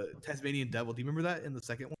like the Tasmanian devil. Do you remember that in the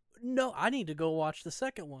second one? No, I need to go watch the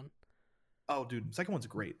second one. Oh, dude, the second one's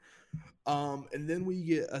great. And then we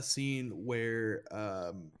get a scene where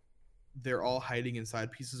they're all hiding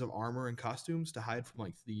inside pieces of armor and costumes to hide from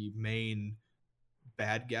like the main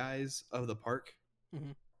bad guys of the park.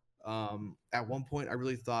 Mhm. At one point, I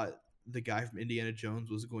really thought the guy from Indiana Jones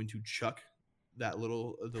was going to chuck the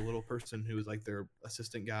little person who was like their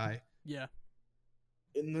assistant guy. Yeah.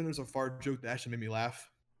 And then there's a fart joke that actually made me laugh.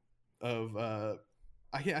 Of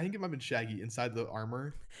I think it might have been Shaggy inside the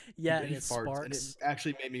armor. Yeah, and and he it farts, sparks. and it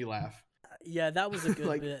actually made me laugh. Yeah, that was a good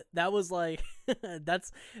Like- bit. That was like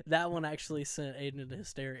that one actually sent Aiden into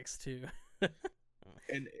hysterics too.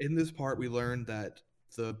 And in this part, we learned that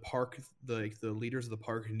the park, the leaders of the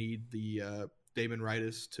park, need the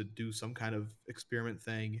Daemonitis to do some kind of experiment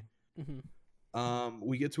thing.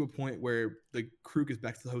 We get to a point where the crew gets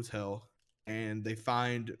back to the hotel, and they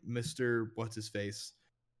find Mr. What's his face,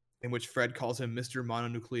 in which Fred calls him Mr.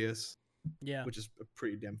 Mononucleus, Yeah, which is a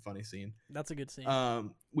pretty damn funny scene. that's a good scene.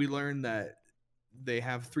 We learn that they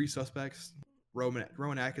have 3 suspects: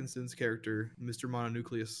 Rowan Atkinson's character, Mr.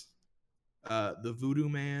 Mononucleus, the Voodoo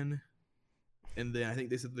Man, and then I think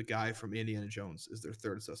they said the guy from Indiana Jones is their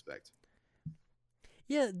 3rd suspect.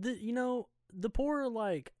 Yeah, the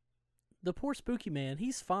poor spooky man,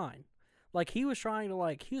 he's fine. Like he was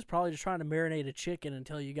probably just trying to marinate a chicken and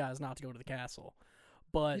tell you guys not to go to the castle.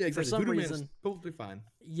 But Yeah, exactly. for some Voodoo Man is reason, totally fine.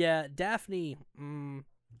 yeah, Daphne,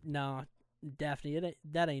 nah, Daphne,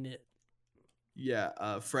 that ain't it.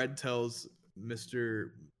 Yeah, Fred tells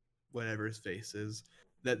Mr. whatever his face is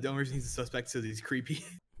that the only reason he's a suspect is he's creepy.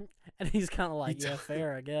 And he's kind of He like, t- yeah,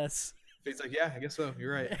 fair, I guess. he's like, yeah, I guess so.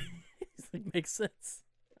 You're right. He's like, makes sense.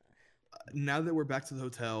 Now that we're back to the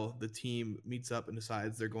hotel, the team meets up and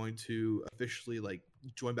decides they're going to officially like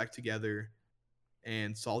join back together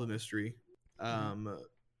and solve the mystery. Mhm.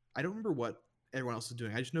 I don't remember what everyone else is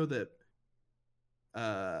doing. I just know that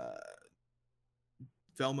uh,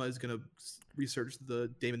 Velma is gonna research the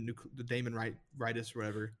Damon Rightus or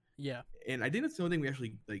whatever. Yeah. And I think that's the only thing we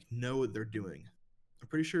actually like know what they're doing. I'm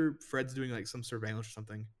pretty sure Fred's doing like some surveillance or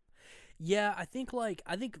something. Yeah, I think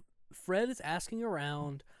Fred is asking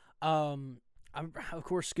around. Um, of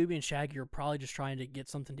course Scooby and Shaggy are probably just trying to get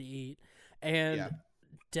something to eat, and Yeah,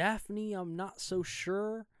 Daphne, I'm not so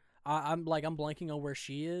sure. I'm blanking on where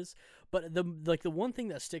she is, but the one thing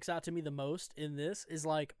that sticks out to me the most in this is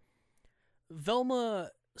like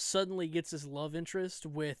Velma suddenly gets this love interest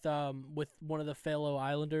with one of the fellow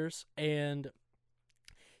Islanders, and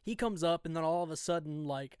he comes up, and then all of a sudden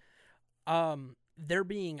they're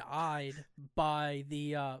being eyed by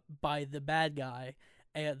the bad guy,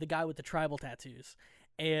 the guy with the tribal tattoos,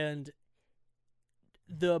 and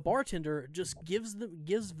the bartender just gives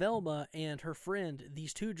Velma and her friend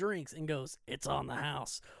these two drinks and goes, "It's on the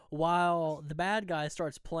house," while the bad guy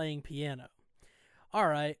starts playing piano. All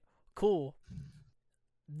right, cool.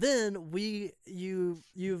 Then you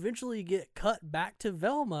eventually get cut back to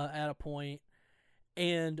Velma at a point,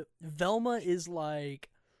 and Velma is like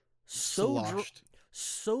sloshed.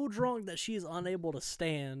 so drunk that she is unable to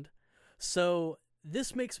stand. So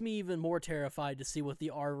this makes me even more terrified to see what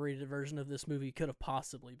the R-rated version of this movie could have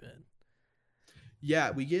possibly been.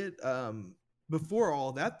 Yeah, we get before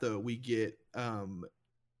all that though, we get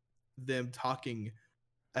them talking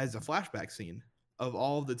as a flashback scene of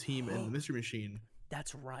all of the team in the Mystery Machine,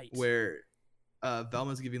 That's right. where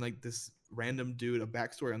Velma's giving like this random dude a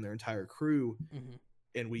backstory on their entire crew, Mhm.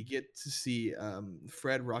 and we get to see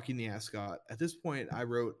Fred rocking the ascot. At this point, I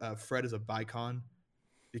wrote Fred as a bicon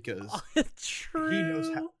because he knows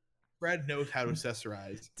how. True. Fred knows how to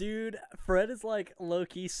accessorize. Dude, Fred is like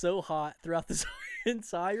low-key so hot throughout this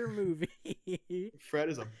entire movie. Fred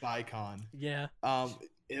is a bicon. Yeah.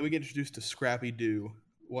 And we get introduced to Scrappy Doo,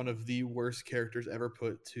 one of the worst characters ever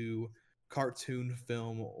put to cartoon,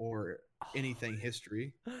 film, or anything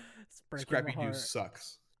history. It's breaking Scrappy my Doo heart.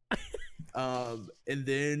 sucks. And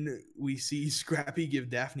then we see Scrappy give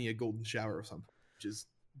Daphne a golden shower or something, which is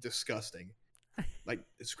disgusting. Like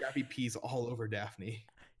Scrappy pees all over Daphne.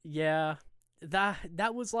 Yeah.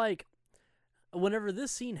 That was like whenever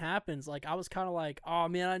this scene happens, like I was kind of like, oh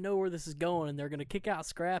man, I know where this is going, and they're gonna kick out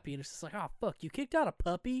Scrappy, and it's just like, oh fuck, you kicked out a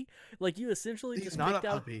puppy, like you essentially He's just not kicked a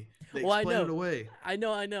out. puppy. They Well, I explain know, it away. I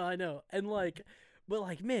know, and like, but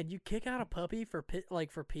like, man, you kick out a puppy for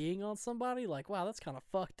for peeing on somebody, like, wow, that's kind of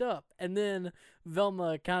fucked up. And then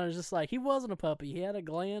Velma kind of just like, he wasn't a puppy, he had a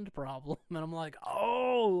gland problem, and I'm like,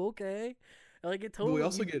 oh, okay, like it But we totally.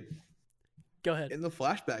 also get Go ahead. in the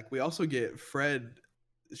flashback. We also get Fred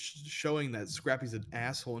showing that Scrappy's an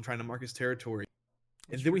asshole and trying to mark his territory.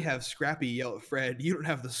 And then we have Scrappy yell at Fred, "You don't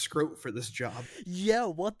have the scrote for this job." Yeah,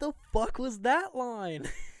 what the fuck was that line?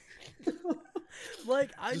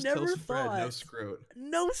 Like I Just never tells Fred, thought no scrote.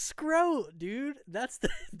 no scrote, dude. That's the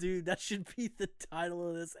dude. That should be the title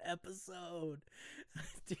of this episode,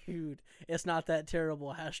 dude. It's not that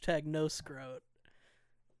terrible. Hashtag no scrote.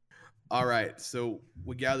 All right, so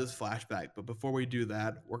we got this flashback, but before we do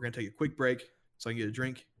that, we're gonna take a quick break so I can get a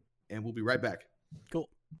drink, and we'll be right back. Cool.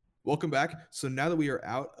 Welcome back. So now that we are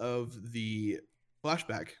out of the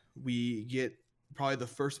flashback, we get probably the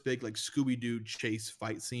first big like Scooby-Doo chase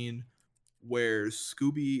fight scene where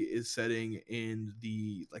Scooby is sitting in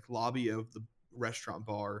the like lobby of the restaurant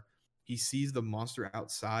bar. He sees the monster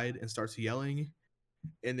outside and starts yelling,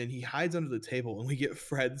 and then he hides under the table, and we get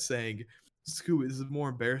Fred saying, "Scooby, this is more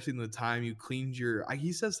embarrassing than the time you cleaned your."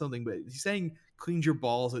 He says something, but he's saying cleaned your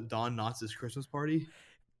balls at Don Knotts' Christmas party,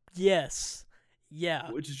 Yes. Yeah.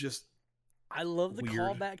 which is just I love the weird.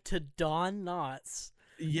 callback to Don Knotts.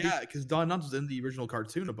 Yeah, because Don Knotts was in the original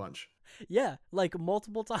cartoon a bunch. Yeah, like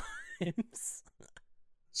multiple times.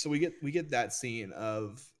 So we get that scene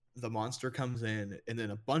of the monster comes in, and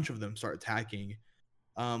then a bunch of them start attacking.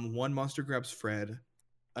 One monster grabs Fred,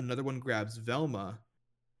 another one grabs Velma,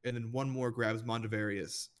 and then one more grabs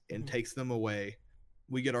Mondavarius and Mhm. takes them away.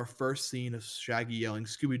 We get our first scene of Shaggy yelling,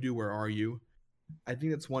 "Scooby-Doo, where are you?" I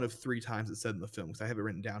think that's one of 3 times it's said in the film because I have it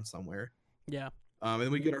written down somewhere. Yeah. And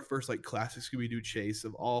then we get our first like classic Scooby-Doo chase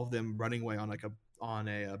of all of them running away on like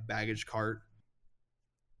a baggage cart.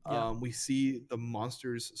 Yeah. We see the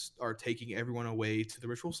monsters are taking everyone away to the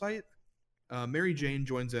ritual site. Mary Jane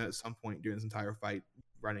joins in at some point during this entire fight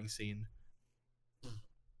running scene,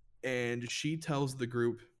 and she tells the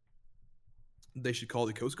group they should call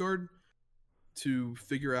the Coast Guard to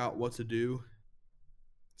figure out what to do.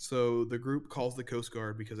 So the group calls the Coast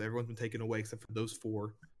Guard because everyone's been taken away except for those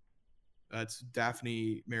four. It's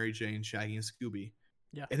Daphne, Mary Jane, Shaggy, and Scooby.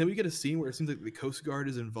 Yeah. And then we get a scene where it seems like the Coast Guard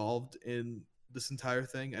is involved in this entire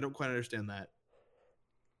thing. I don't quite understand that.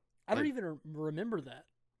 I don't even remember that.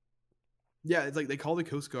 Yeah, it's like they call the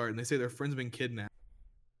Coast Guard and they say their friend's been kidnapped.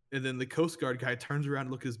 And then the Coast Guard guy turns around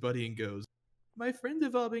and looks at his buddy and goes, "My friends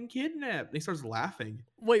have all been kidnapped." And he starts laughing.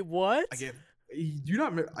 Wait, what? Do you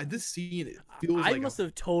not remember this scene? It feels I like must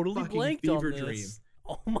have totally blanked on this. Dream.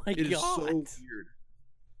 Oh my god. It is so weird.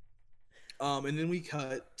 And then we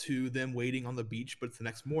cut to them waiting on the beach, but it's the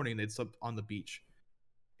next morning. They'd slept on the beach.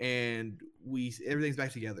 And everything's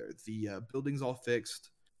back together. The building's all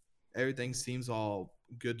fixed. Everything seems all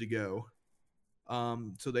good to go.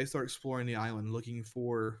 So they start exploring the island, looking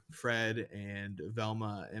for Fred and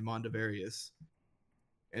Velma and Mondavarius.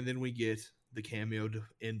 And then we get the cameo to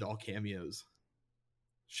end all cameos.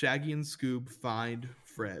 Shaggy and Scoob find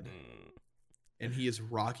Fred, and he is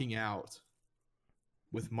rocking out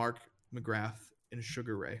with Mark McGrath and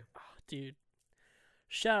Sugar Ray. Oh, dude,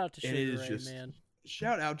 shout out to Sugar Ray, man.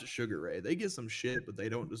 Shout out to Sugar Ray. They get some shit, but they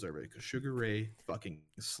don't deserve it because Sugar Ray fucking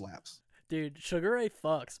slaps. Dude, Sugar Ray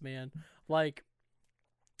fucks, man. Like,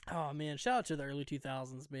 oh man, shout out to the early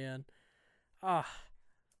 2000s, man. Let's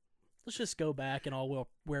just go back and all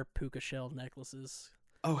wear puka shell necklaces.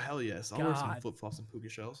 Oh hell yes, I'll wear some flip flops and puka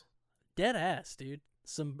shells. Dead ass, dude.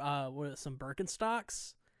 Some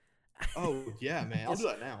Birkenstocks. Oh yeah, man, I'll do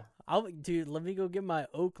that now. Dude, let me go get my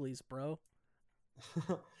Oakleys, bro.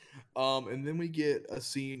 And then we get a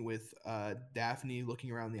scene with Daphne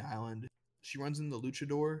looking around the island. She runs into the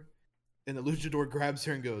luchador, and the luchador grabs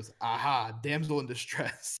her and goes, "Aha, damsel in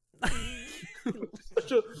distress."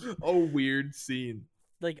 Such a weird scene.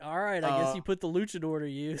 Like, all right, I guess you put the luchador to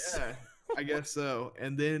use. Yeah, I guess so.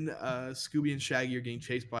 And then Scooby and Shaggy are getting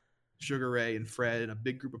chased by Sugar Ray and Fred and a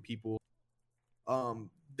big group of people.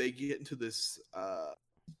 They get into this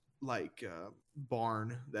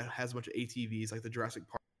barn that has a bunch of ATVs, like the Jurassic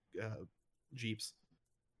Park Jeeps.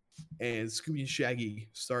 And Scooby and Shaggy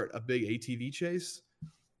start a big ATV chase.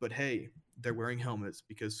 But hey, they're wearing helmets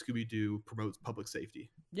because Scooby-Doo promotes public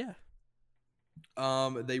safety. Yeah.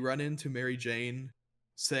 They run into Mary Jane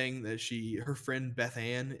saying that her friend Beth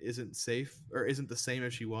Ann isn't safe or isn't the same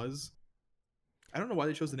as she was. I don't know why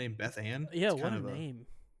they chose the name Beth Ann. Yeah, what a name.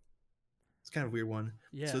 It's kind of a weird one.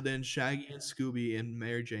 Yeah. So then Shaggy and Scooby and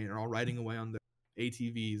Mary Jane are all riding away on their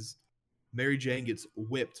ATVs. Mary Jane gets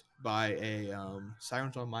whipped by a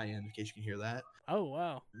sirens on my end, in case you can hear that. Oh,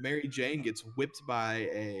 wow. Mary Jane gets whipped by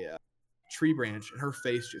a tree branch, and her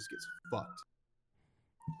face just gets fucked.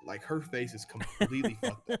 Like, her face is completely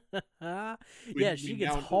fucked up. Yeah, she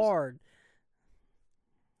gets hard.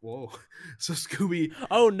 Whoa. So Scooby...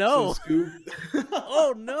 Oh, no. So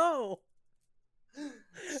Oh, no.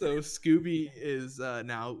 So Scooby is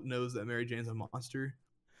now knows that Mary Jane's a monster,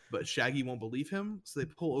 but Shaggy won't believe him, so they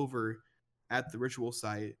pull over at the ritual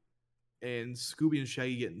site, and Scooby and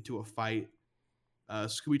Shaggy get into a fight.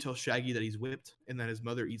 Scooby tells Shaggy that he's whipped and that his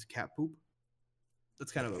mother eats cat poop.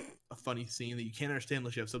 That's kind of a funny scene that you can't understand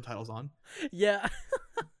unless you have subtitles on. Yeah.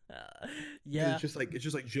 Yeah. It's just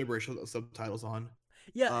like gibberish with subtitles on.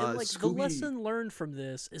 Yeah, and like the lesson learned from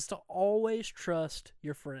this is to always trust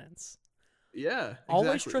your friends. Yeah, exactly.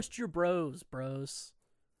 Always trust your bros. Bros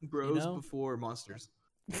before monsters.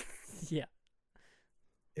 Yeah.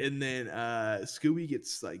 And then Scooby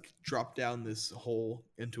gets like dropped down this hole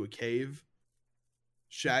into a cave.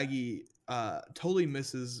 Shaggy totally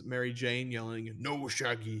misses Mary Jane yelling, "No,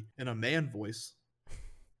 Shaggy," in a man voice.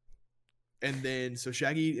 And then so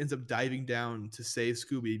Shaggy ends up diving down to save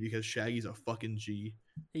Scooby because Shaggy's a fucking G.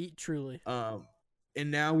 Truly.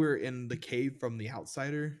 And now we're in the cave from The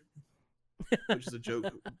Outsider, which is a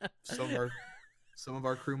joke some of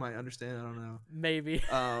our crew might understand. I don't know. Maybe.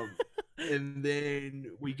 And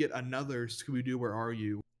then we get another Scooby-Doo, Where Are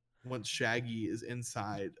You? Once Shaggy is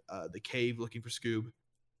inside the cave looking for Scoob.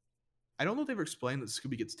 I don't know if they've explained that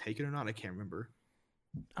Scooby gets taken or not. I can't remember.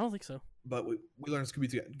 I don't think so. But we learned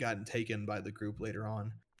Scooby's gotten taken by the group later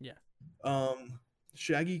on. Yeah.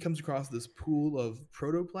 Shaggy comes across this pool of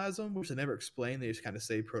protoplasm, which they never explain. They just kind of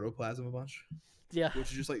say protoplasm a bunch. Yeah.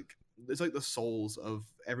 Which is just like, it's like the souls of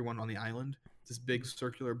everyone on the island. This big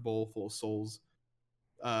circular bowl full of souls.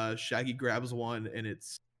 Shaggy grabs one, and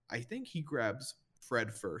I think he grabs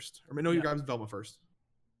Fred first. He grabs Velma first.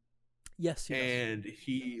 Yes, and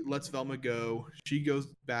he lets Velma go. She goes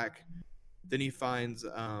back Then he finds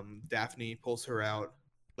Daphne, pulls her out,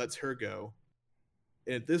 lets her go.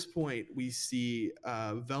 And at this point, we see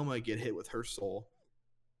Velma get hit with her soul,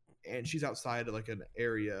 and she's outside of like an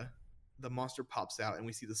area. The monster pops out, and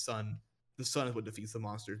we see the sun. The sun is what defeats the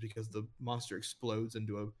monsters because the monster explodes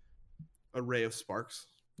into a ray of sparks.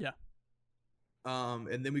 Yeah.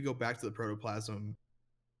 And then we go back to the protoplasm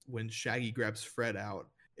when Shaggy grabs Fred out,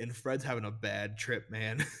 and Fred's having a bad trip,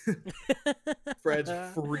 man. Fred's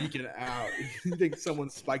freaking out. He thinks someone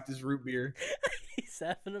spiked his root beer. He's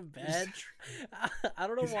having a bad I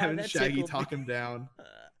don't know He's why having that Shaggy tickled talk me. him down.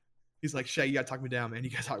 He's like, Shaggy, you gotta talk me down, man. You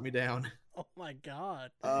gotta talk me down. Oh my god.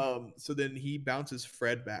 So then he bounces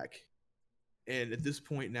Fred back. And at this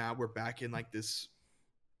point now, we're back in like this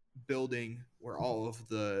building where all of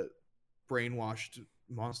the brainwashed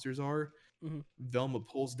monsters are. Mhm. Velma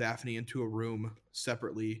pulls Daphne into a room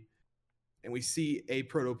separately, and we see a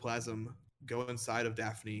protoplasm go inside of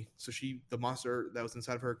Daphne. So the monster that was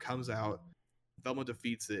inside of her comes out. Velma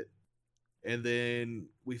defeats it, and then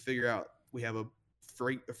we figure out we have a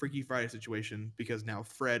Freaky Friday situation because now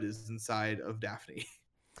Fred is inside of Daphne.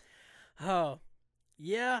 Oh.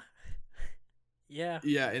 Yeah. Yeah.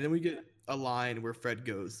 Yeah, and then we get a line where Fred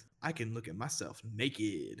goes, "I can look at myself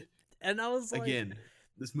naked." And I was like, Again,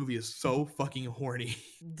 this movie is so fucking horny.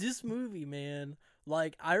 this movie, man,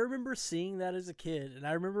 like I remember seeing that as a kid, and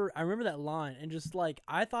I remember that line, and just like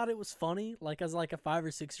I thought it was funny, like as like a 5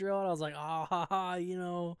 or 6 year old, I was like, ah, ha, ha, you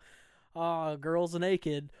know, girls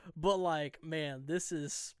naked, but like, man, this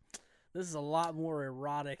is a lot more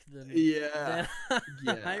erotic than Yeah.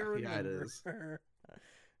 than I remember. Yeah, it is.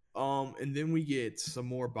 And then we get some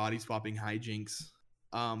more body swapping hijinks.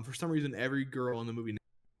 For some reason, every girl in the movie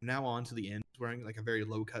now on to the end is wearing like a very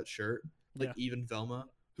low cut shirt. Like Yeah. even Velma,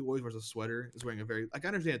 who always wears a sweater, is wearing a very like I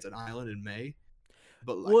understand it's an island in May,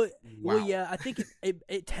 but like Well, wow. yeah, I think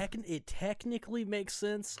it technically makes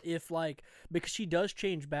sense if like because she does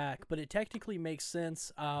change back, but it technically makes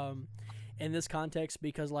sense in this context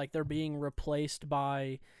because like they're being replaced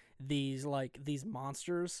by these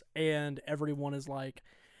monsters, and everyone is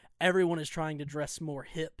trying to dress more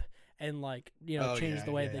hip and like change yeah,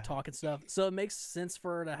 the way they yeah. talk and stuff. So it makes sense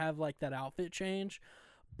for her to have like that outfit change.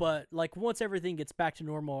 But like once everything gets back to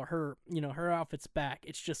normal, her outfit's back.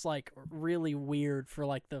 It's just like really weird for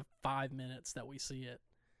like the 5 minutes that we see it.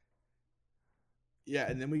 Yeah,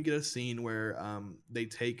 and then we get a scene where they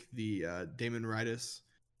take the Daemonitis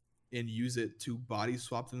and use it to body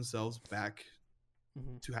swap themselves back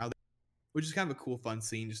to how they, which is kind of a cool fun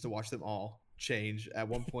scene just to watch them all change. At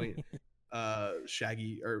one point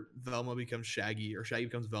Shaggy or Velma becomes Shaggy, or Shaggy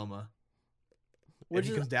becomes Velma. Which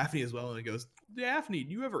becomes Daphne as well, and it goes, "Daphne,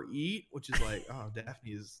 do you ever eat?" Which is like, oh,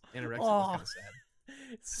 Daphne is anorexic. Oh, That's kind of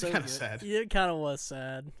sad. So kind of sad. Yeah, it kind of was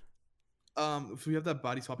sad. If we have that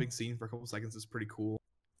body swapping scene for a couple seconds, it's pretty cool.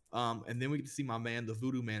 And then we get to see my man, the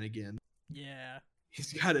Voodoo Man, again. Yeah.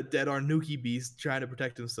 He's got a dead Arnuki beast trying to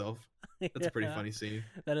protect himself. That's a pretty Yeah, funny scene.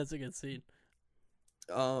 That is a good scene.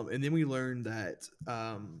 And then we learn that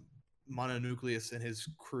Mononucleus and his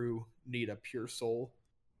crew need a pure soul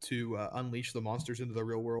to unleash the monsters into the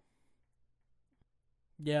real world.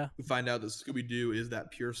 Yeah. We find out that Scooby-Doo is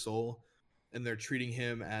that pure soul, and they're treating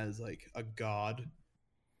him as like a god.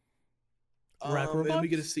 And we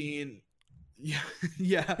get a scene. Yeah,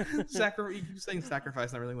 yeah. You keep saying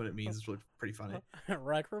sacrifice, not really what it means. It's really pretty funny.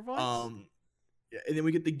 Sacrifice. Yeah, and then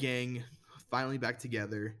we get the gang finally back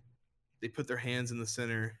together. They put their hands in the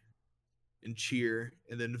center and cheer,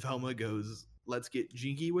 and then Velma goes, "Let's get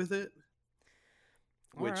jinky with it,"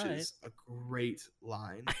 which is a great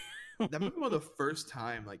line. That might be one of the first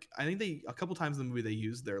time, like I think a couple times in the movie they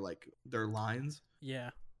used their lines.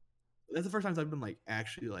 Yeah. That's the first time I've been like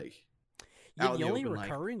actually like. Yeah, the only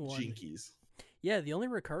recurring one. Jinkies. Yeah, the only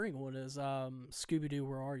recurring one is Scooby-Doo,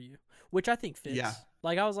 Where Are You? Which I think fits. Yeah.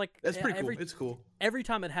 Like I was like, that's pretty cool. It's cool. Every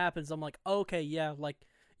time it happens, I'm like, okay, yeah, like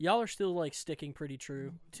y'all are still like sticking pretty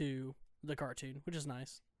true to the cartoon, which is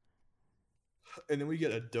nice. And then we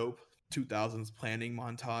get a dope 2000s planning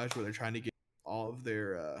montage where they're trying to get all of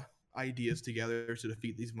their ideas together to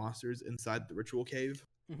defeat these monsters inside the ritual cave.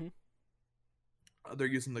 Mm-hmm. They're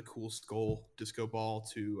using the cool skull disco ball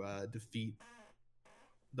to defeat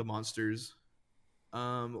the monsters.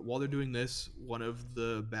 While they're doing this, one of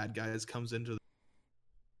the bad guys comes into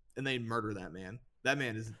and they murder that man. That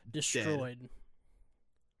man is destroyed.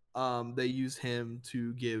 Dead. They use him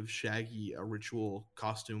to give Shaggy a ritual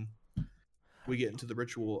costume. We get into the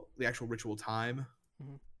actual ritual time,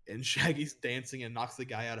 and Shaggy's dancing and knocks the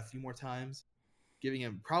guy out a few more times, giving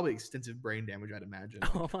him probably extensive brain damage, I'd imagine.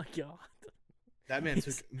 Oh my god. That man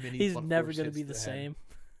took many. He's never going to be the same.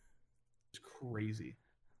 It's crazy.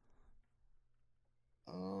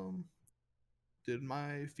 Um, did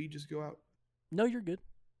my feed just go out? No, you're good.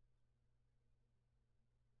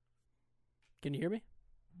 Can you hear me?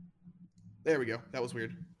 There we go. That was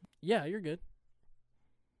weird. Yeah, you're good.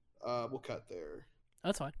 We'll cut there.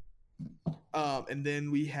 That's fine. And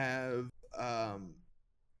then we have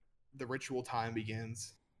the ritual time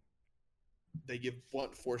begins. They give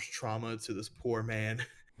blunt force trauma to this poor man.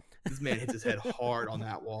 This man hits his head hard on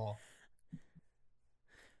that wall.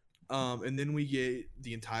 And then we get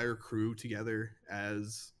the entire crew together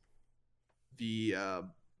as the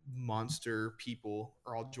monster people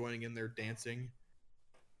are all joining in. They're dancing.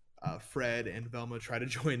 Fred and Velma try to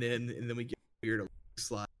join in, and then we get a weird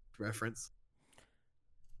slide reference.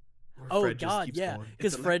 Oh God, yeah,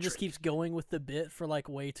 because Fred just keeps going with the bit for like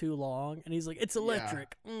way too long, and he's like, "It's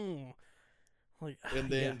electric." Yeah. Like, and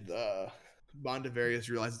then Mondavarius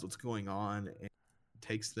realizes what's going on and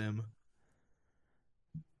takes them.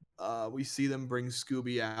 We see them bring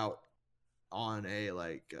Scooby out on a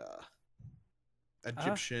like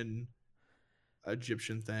Egyptian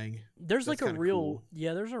thing. There's like a real cool.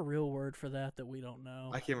 There's a real word for that we don't know.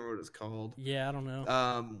 I can't remember what it's called. Yeah, I don't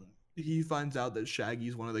know. He finds out that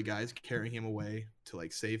Shaggy's one of the guys carrying him away to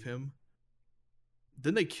like save him.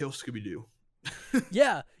 Then they kill Scooby-Doo.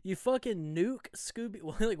 Yeah, you fucking nuke Scooby.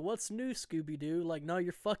 Like, what's new, Scooby-Doo? Like, no,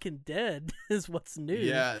 you're fucking dead. Is what's new.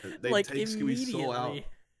 Yeah, they like, take Scooby's soul out,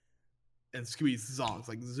 and Scooby's zonks.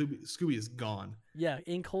 Like Scooby is gone. Yeah,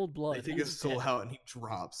 in cold blood. They take his soul out, and he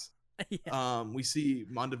drops. Yeah. We see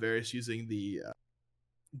Mondavarius using the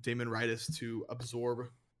Damon Ritus to absorb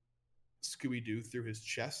Scooby-Doo through his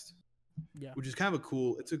chest. Yeah, which is kind of a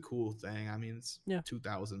cool thing. I mean, it's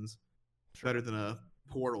 2000s. It's better than a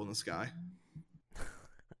portal in the sky.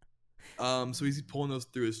 So he's pulling those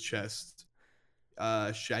through his chest.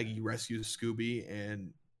 Shaggy rescues Scooby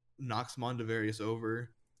and knocks Mondavarius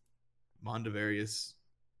over. Mondavarius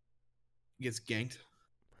gets ganked,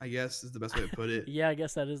 I guess is the best way to put it. Yeah, I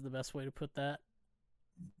guess that is the best way to put that.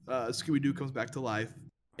 Scooby-Doo comes back to life,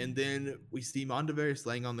 and then we see Mondavarius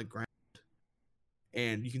laying on the ground,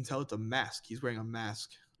 and you can tell it's a mask. He's wearing a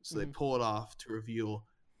mask, so they pull it off to reveal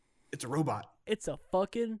it's a robot. It's a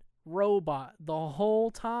fucking robot the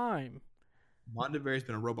whole time. Mondavarius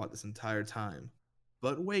been a robot this entire time.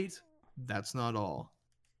 But wait, that's not all.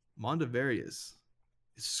 Mondavarius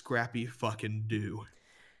is Scrappy fucking Doo.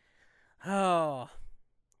 Oh.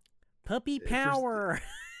 Puppy power.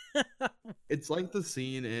 It's like the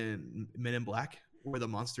scene in Men in Black where the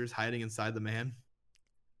monster's hiding inside the man.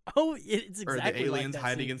 Oh, it's exactly or the aliens like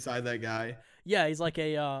hiding inside that guy. Yeah, he's like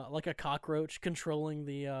a cockroach controlling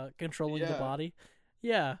the body.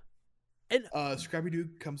 Yeah. And Scrappy-Doo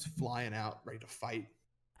comes flying out, ready to fight.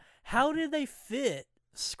 How did they fit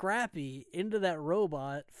Scrappy into that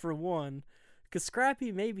robot, for one? Because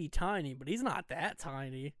Scrappy may be tiny, but he's not that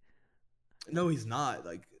tiny. No, he's not.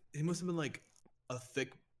 Like, he must have been like a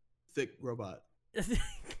thick robot.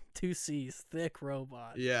 2 C's, thick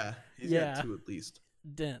robot. Yeah, he's got 2 at least.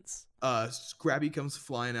 Dense. Scrappy comes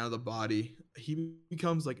flying out of the body. He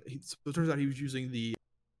becomes like. It turns out he was using the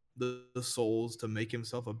souls to make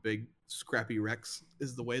himself a big Scrappy Rex.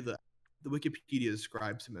 Is the way the Wikipedia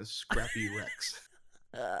describes him as Scrappy Rex.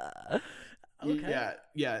 Okay.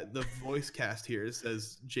 Yeah. The voice cast here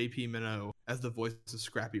says J.P. Minot as the voice of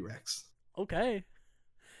Scrappy Rex. Okay.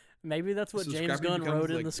 Maybe that's what James Gunn wrote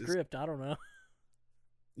in the script. I don't know.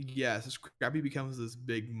 Yeah, so Scrappy becomes this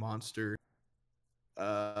big monster.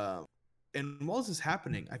 And while this is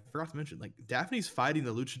happening, I forgot to mention, like, Daphne's fighting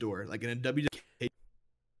the luchador, like in a WWF.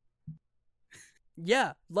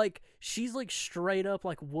 Yeah, like she's like straight up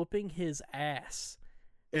like whooping his ass.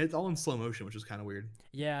 And it's all in slow motion, which is kind of weird.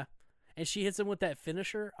 Yeah, and she hits him with that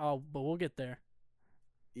finisher. Oh, but we'll get there.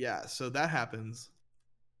 Yeah, so that happens,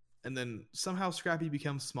 and then somehow Scrappy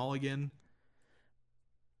becomes small again.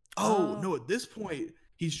 Oh no! At this point,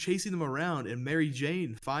 he's chasing them around, and Mary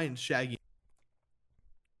Jane finds Shaggy.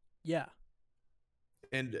 Yeah.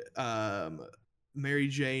 And Mary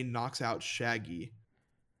Jane knocks out Shaggy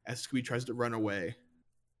as Scooby tries to run away.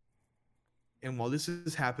 And while this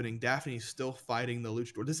is happening, Daphne's still fighting the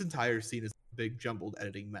luchador. This entire scene is a big jumbled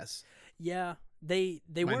editing mess. Yeah, they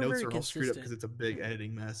weren't very consistent. My notes are all screwed up because it's a big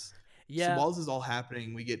editing mess. Yeah. So while this is all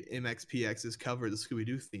happening, we get MXPX's cover of the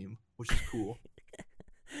Scooby-Doo theme, which is cool.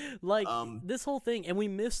 Like this whole thing, and we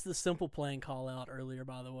missed the Simple Plan call out earlier,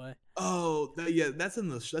 by the way. Oh, that's in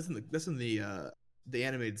the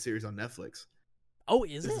animated series on Netflix. Oh,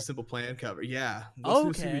 is it's it? The Simple Plan cover. Yeah.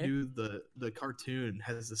 Okay. Scooby-Doo, the cartoon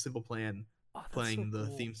has the Simple Plan playing the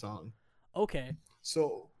theme song. Okay.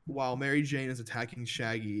 So while Mary Jane is attacking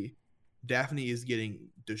Shaggy, Daphne is getting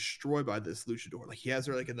destroyed by this luchador. Like he has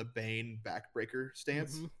her like in the Bane backbreaker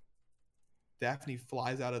stance. Mm-hmm. Daphne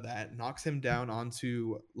flies out of that, knocks him down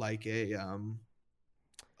onto like a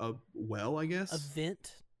well, I A guess.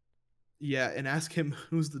 vent. Yeah, and ask him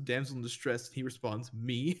who's the damsel in distress, and he responds,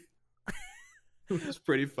 "Me," which is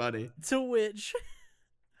pretty funny. To which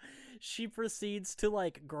she proceeds to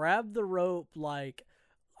like grab the rope, like,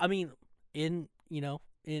 I mean, in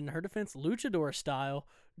in her defense, luchador style,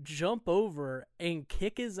 jump over and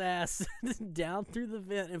kick his ass down through the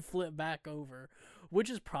vent and flip back over, which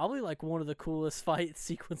is probably like one of the coolest fight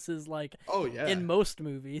sequences like Oh yeah. in most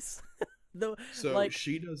movies. Though, So like,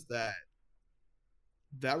 she does that.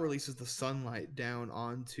 That releases the sunlight down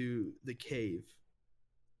onto the cave.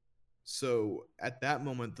 So at that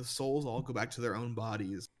moment, the souls all go back to their own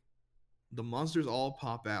bodies. The monsters all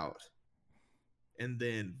pop out. And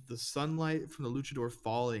then the sunlight from the luchador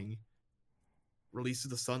falling releases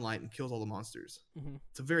the sunlight and kills all the monsters. mm-hmm.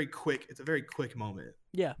 It's a very quick moment.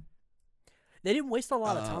 Yeah, they didn't waste a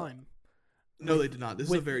lot of time. No, they did not. This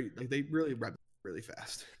is a very like they really wrap really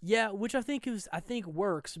fast. Yeah, which I think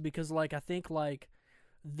works because like I think like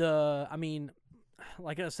I mean,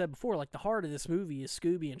 like I said before, like the heart of this movie is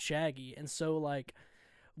Scooby and Shaggy, and so like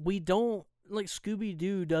we don't like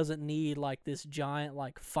Scooby-Doo doesn't need like this giant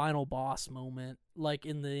like final boss moment like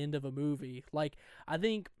in the end of a movie. Like I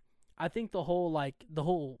think the whole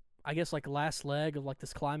I guess like last leg of like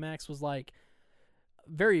this climax was like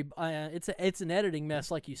very it's an editing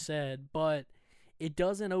mess like you said, but it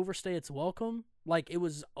doesn't overstay its welcome. Like it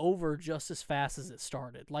was over just as fast as it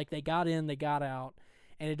started. Like they got in, they got out,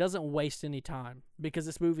 and it doesn't waste any time because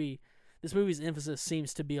this movie's emphasis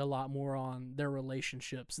seems to be a lot more on their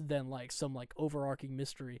relationships than like some like overarching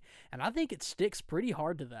mystery, and I think it sticks pretty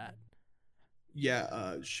hard to that.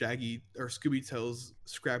 Yeah, Shaggy or Scooby tells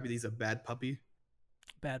Scrappy that he's a bad puppy,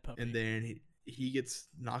 and then he gets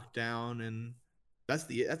knocked down, and that's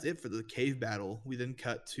it for the cave battle. We then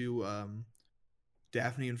cut to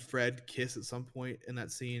Daphne and Fred kiss at some point in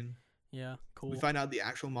that scene. Yeah, cool. We find out the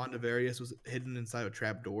actual Mondavarius was hidden inside a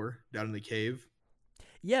trap door down in the cave.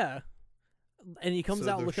 Yeah, and he comes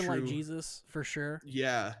So out the looking like true- Jesus for sure.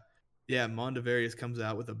 Yeah. Yeah, Mondavarius comes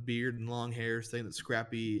out with a beard and long hair saying that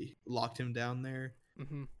Scrappy locked him down there.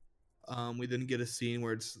 Mm-hmm. We then get a scene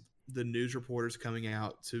where it's the news reporters coming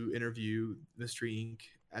out to interview Mystery Inc.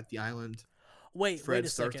 at the island. Wait Fred a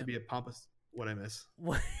starts second. to be a pompous. What I miss?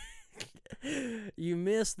 You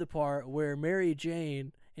missed the part where Mary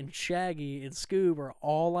Jane and Shaggy and Scoob are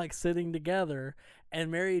all like sitting together, and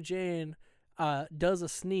Mary Jane does a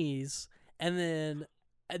sneeze, and then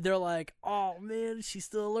they're like, "Oh man, she's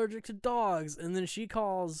still allergic to dogs," and then she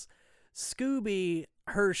calls Scooby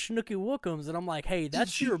her Schnooky Wookums, and I'm like, "Hey,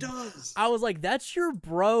 that's She your." does. I was like, "That's your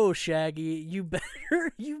bro, Shaggy.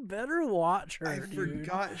 You better watch her." I dude.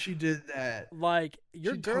 forgot she did that. Like,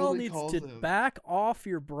 your She girl totally needs calls to him. back off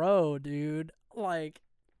your bro, dude. Like,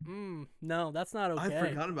 no, that's not okay. I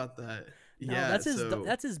forgot about that. No, Yeah,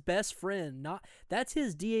 that's his best friend. That's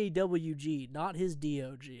his DAWG, not his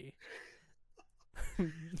DOG.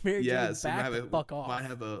 Mary Jane, so back the fuck off. might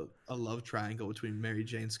have a love triangle between Mary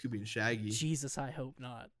Jane, Scooby, and Shaggy. Jesus, I hope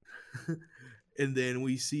not. And then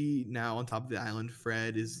we see now on top of the island,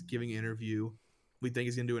 Fred is giving an interview. We think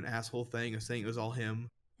he's gonna do an asshole thing of saying it was all him.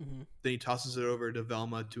 Mm-hmm. Then he tosses it over to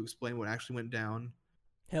Velma to explain what actually went down.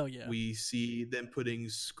 Hell yeah. We see them putting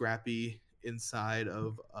Scrappy inside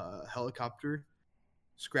of a helicopter.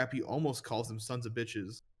 Scrappy almost calls them sons of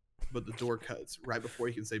bitches, but the door cuts right before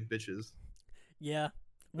he can say bitches. Yeah.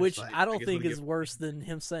 Which, Which like, I I don't guess think we'll is give- worse than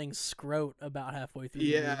him saying scrote about halfway through the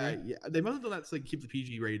Yeah, movie. yeah. They must have done that to like keep the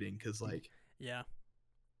PG rating because like Yeah.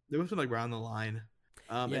 they must have been like right on the line.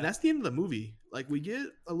 Yeah. And that's the end of the movie. Like we get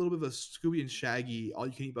a little bit of a Scooby and Shaggy all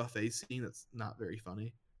you can eat buffet scene that's not very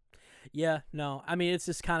funny. Yeah, no. I mean, it's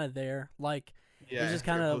just kind of there. Like, Yeah, just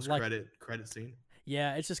kinda post like- credit scene.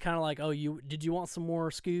 yeah, it's just kind of like, oh, did you want some more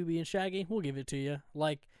Scooby and Shaggy? We'll give it to you.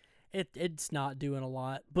 Like, it's not doing a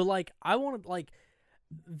lot, but like, I want to like,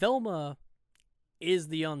 Velma is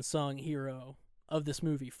the unsung hero of this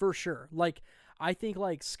movie for sure. Like, I think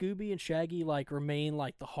like Scooby and Shaggy like remain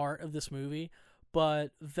like the heart of this movie,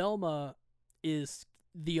 but Velma is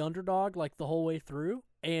the underdog like the whole way through,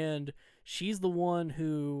 and she's the one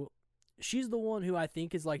who I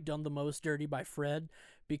think is like done the most dirty by Fred,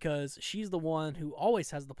 because she's the one who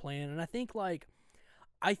always has the plan. And I think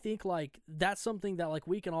like that's something that like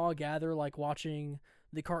we can all gather like watching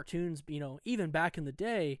the cartoons, even back in the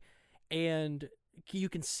day, and you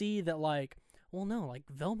can see that like, well, no, like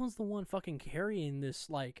Velma's the one fucking carrying this,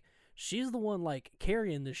 like she's the one like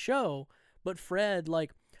carrying the show, but Fred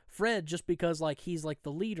Fred, just because like he's like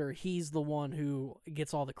the leader, he's the one who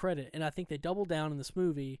gets all the credit. And I think they double down in this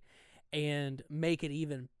movie and make it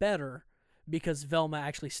even better because Velma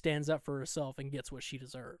actually stands up for herself and gets what she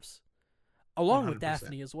deserves, along with 100%.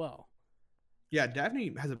 Daphne as well. Yeah,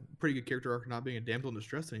 Daphne has a pretty good character arc, not being a damsel in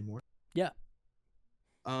distress anymore. Yeah.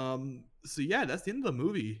 So yeah, that's the end of the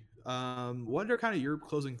movie. What are kind of your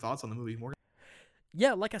closing thoughts on the movie, Morgan?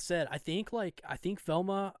 Yeah, like I said, I think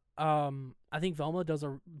Velma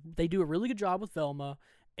they do a really good job with Velma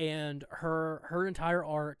and her entire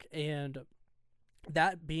arc, and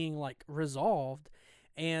that being like resolved.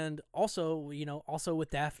 And also, also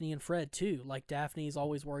with Daphne and Fred too. Like Daphne's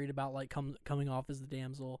always worried about like coming off as the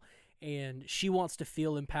damsel, and she wants to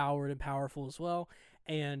feel empowered and powerful as well.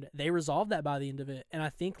 And they resolve that by the end of it. And I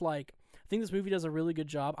think this movie does a really good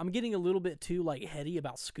job. I'm getting a little bit too like heady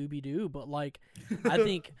about Scooby-Doo, but like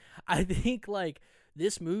I think like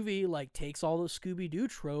this movie like takes all those Scooby-Doo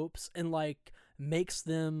tropes and like makes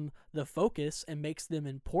them the focus and makes them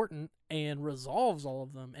important and resolves all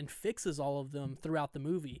of them and fixes all of them throughout the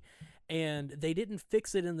movie. And they didn't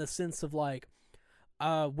fix it in the sense of like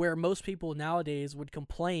where most people nowadays would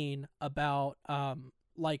complain about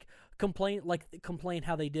complain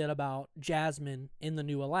how they did about Jasmine in the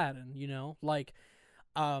new Aladdin,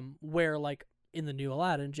 where like in the new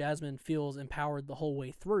Aladdin, Jasmine feels empowered the whole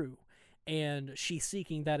way through, and she's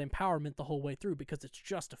seeking that empowerment the whole way through because it's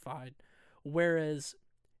justified. Whereas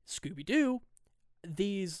Scooby-Doo,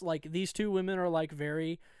 these two women are like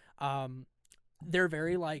very, they're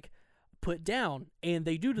very like put down, and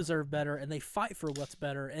they do deserve better, and they fight for what's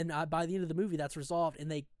better, and by the end of the movie that's resolved,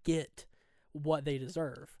 and they get what they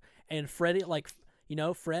deserve. And Fred,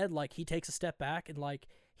 Fred, like, he takes a step back, and like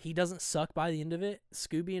he doesn't suck by the end of it.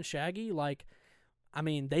 Scooby and Shaggy, like, I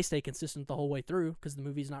mean, they stay consistent the whole way through because the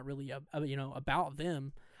movie's not really about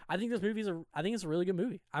them. I think it's a really good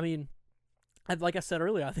movie. I mean, like I said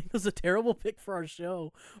earlier, I think it was a terrible pick for our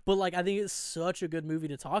show, but like I think it's such a good movie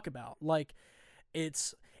to talk about. Like,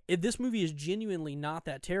 if this movie is genuinely not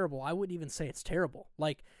that terrible, I wouldn't even say it's terrible.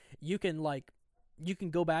 Like, you can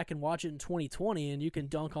go back and watch it in 2020 and you can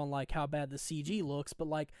dunk on like how bad the CG looks, but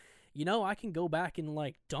like, I can go back and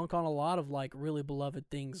like dunk on a lot of like really beloved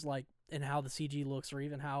things, like and how the CG looks, or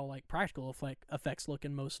even how like practical effects look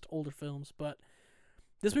in most older films. But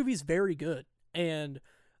this movie is very good, and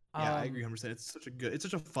yeah, I agree 100%. It's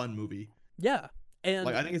such a fun movie. Yeah, and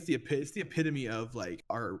like I think it's the epitome of like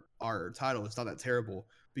our title. It's not that terrible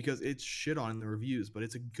because it's shit on in the reviews, but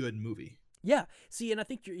it's a good movie. Yeah. See, and I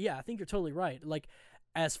think you're totally right. Like,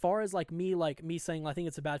 as far as like me saying I think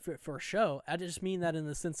it's a bad fit for a show, I just mean that in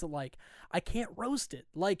the sense that like I can't roast it.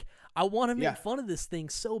 Like, I want to make fun of this thing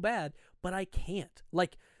so bad, but I can't.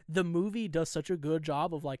 Like, the movie does such a good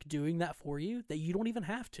job of like doing that for you that you don't even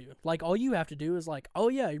have to. Like, all you have to do is like, oh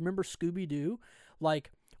yeah, you remember Scooby-Doo?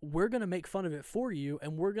 Like, we're gonna make fun of it for you,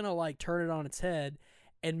 and we're gonna like turn it on its head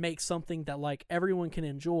and make something that like everyone can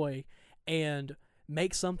enjoy, and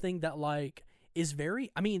make something that like is very,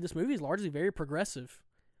 I mean, this movie is largely very progressive,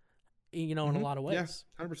 in a lot of ways.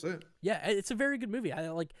 Yeah, 100%. Yeah, it's a very good movie. I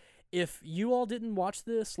like, if you all didn't watch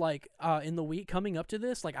this like in the week coming up to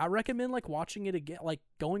this, like I recommend like watching it again, like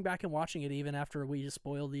going back and watching it even after we just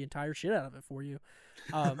spoiled the entire shit out of it for you,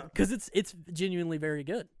 because it's genuinely very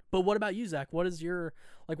good. But what about you, Zach? What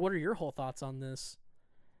are your whole thoughts on this?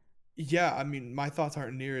 Yeah, I mean, my thoughts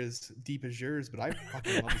aren't near as deep as yours, but I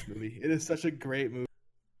fucking love this movie. It is such a great movie.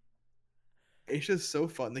 It's just so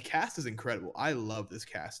fun. The cast is incredible. I love this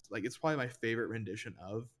cast. Like, it's probably my favorite rendition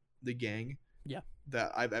of the gang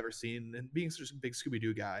that I've ever seen. And being such a big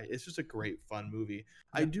Scooby-Doo guy, it's just a great, fun movie.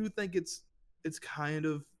 Yeah. I do think it's kind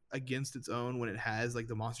of against its own when it has like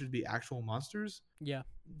the monsters be actual monsters. Yeah.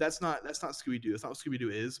 That's not Scooby-Doo. That's not what Scooby-Doo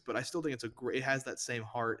is, but I still think it has that same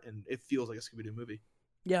heart, and it feels like a Scooby-Doo movie.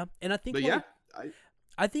 Yeah, and I think, but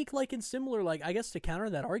I think like in similar, like, I guess to counter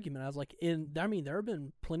that argument, I was like, there have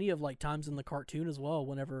been plenty of like times in the cartoon as well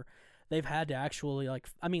whenever they've had to actually like,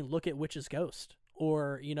 I mean, look at Witch's Ghost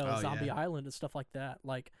or Zombie Island and stuff like that.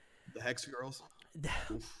 Like the Hex Girls. The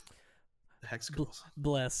Hex Girls.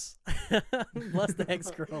 Bless the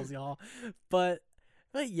Hex Girls, y'all. But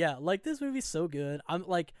yeah, like, this movie's so good.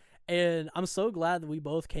 And I'm so glad that we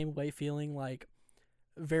both came away feeling like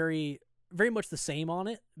very, very much the same on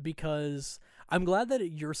it, because I'm glad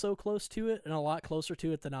that you're so close to it and a lot closer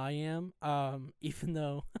to it than I am. Even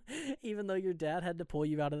though your dad had to pull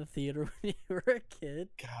you out of the theater when you were a kid.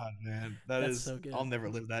 God, man, that's so good. I'll never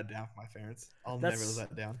live that down for my parents. Never live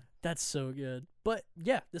that down. That's so good. But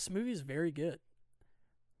yeah, this movie is very good.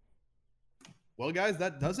 Well, guys,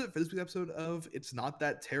 that does it for this week's episode of It's Not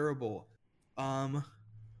That Terrible.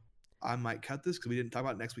 I might cut this because we didn't talk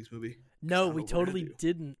about next week's movie. No, we totally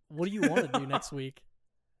didn't. What do you want to do next week?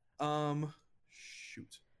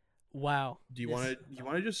 Shoot. Wow. Do you want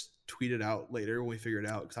to just tweet it out later when we figure it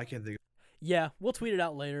out? Because I can't think. Yeah, we'll tweet it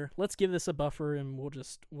out later. Let's give this a buffer and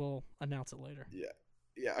we'll announce it later.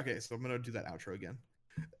 Yeah. Okay, so I'm gonna do that outro again.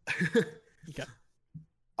 Okay.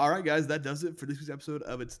 All right, guys, that does it for this week's episode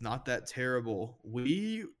of It's Not That Terrible.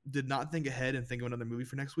 We did not think ahead and think of another movie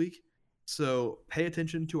for next week, so pay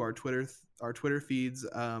attention to our Twitter feeds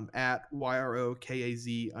at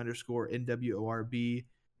YROKAZ_NWORB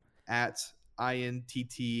at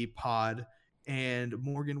INTT pod. And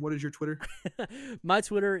Morgan, what is your Twitter? My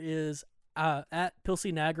Twitter is at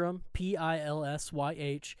Pilsynagrom,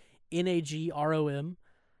 PILSYHNAGROM.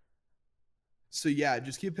 So yeah,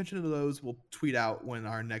 just keep attention to those. We'll tweet out when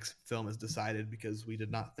our next film is decided because we did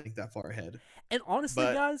not think that far ahead. And honestly,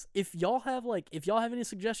 guys, if y'all have any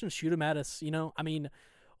suggestions, shoot them at us. I mean,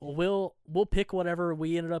 we'll pick whatever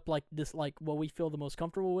we ended up what we feel the most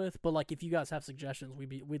comfortable with. But if you guys have suggestions,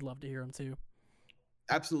 we'd love to hear them too.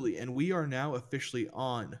 Absolutely, and we are now officially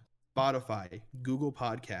on Spotify, Google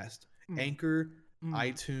Podcast, Anchor,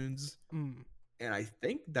 iTunes, and I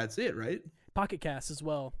think that's it, right? Pocket Cast as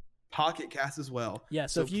well. Yeah,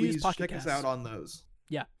 so if you please use Pocket check Cast, us out on those.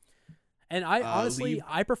 Yeah, and I honestly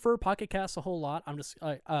I prefer Pocket Cast a whole lot. I'm just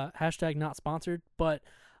hashtag not sponsored, but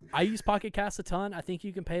I use Pocket Cast a ton. I think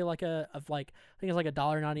you can pay I think it's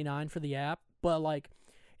 $1.99 for the app, but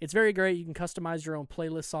it's very great. You can customize your own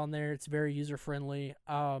playlists on there. It's very user friendly.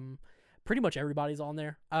 Pretty much everybody's on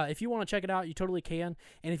there. If you want to check it out, you totally can.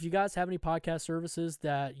 And if you guys have any podcast services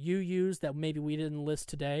that you use that maybe we didn't list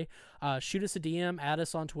today, shoot us a DM, add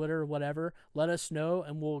us on Twitter or whatever. Let us know,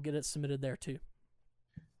 and we'll get it submitted there too.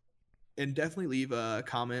 And definitely leave a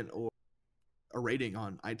comment or a rating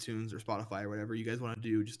on iTunes or Spotify or whatever you guys want to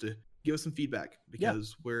do, just to give us some feedback,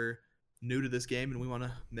 because we're new to this game and we want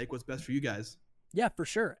to make what's best for you guys. Yeah, for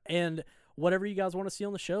sure. And whatever you guys want to see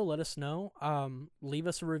on the show, let us know. Leave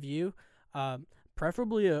us a review.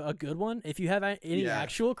 Preferably a good one. If you have any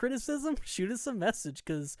actual criticism, shoot us a message,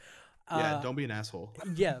 because don't be an asshole.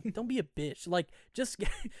 Yeah, don't be a bitch.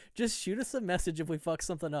 Just shoot us a message if we fuck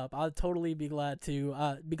something up. I'll totally be glad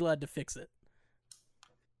to fix it.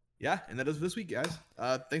 Yeah, and that is this week, guys.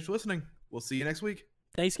 Thanks for listening. We'll see you next week.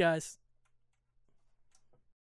 Thanks, guys.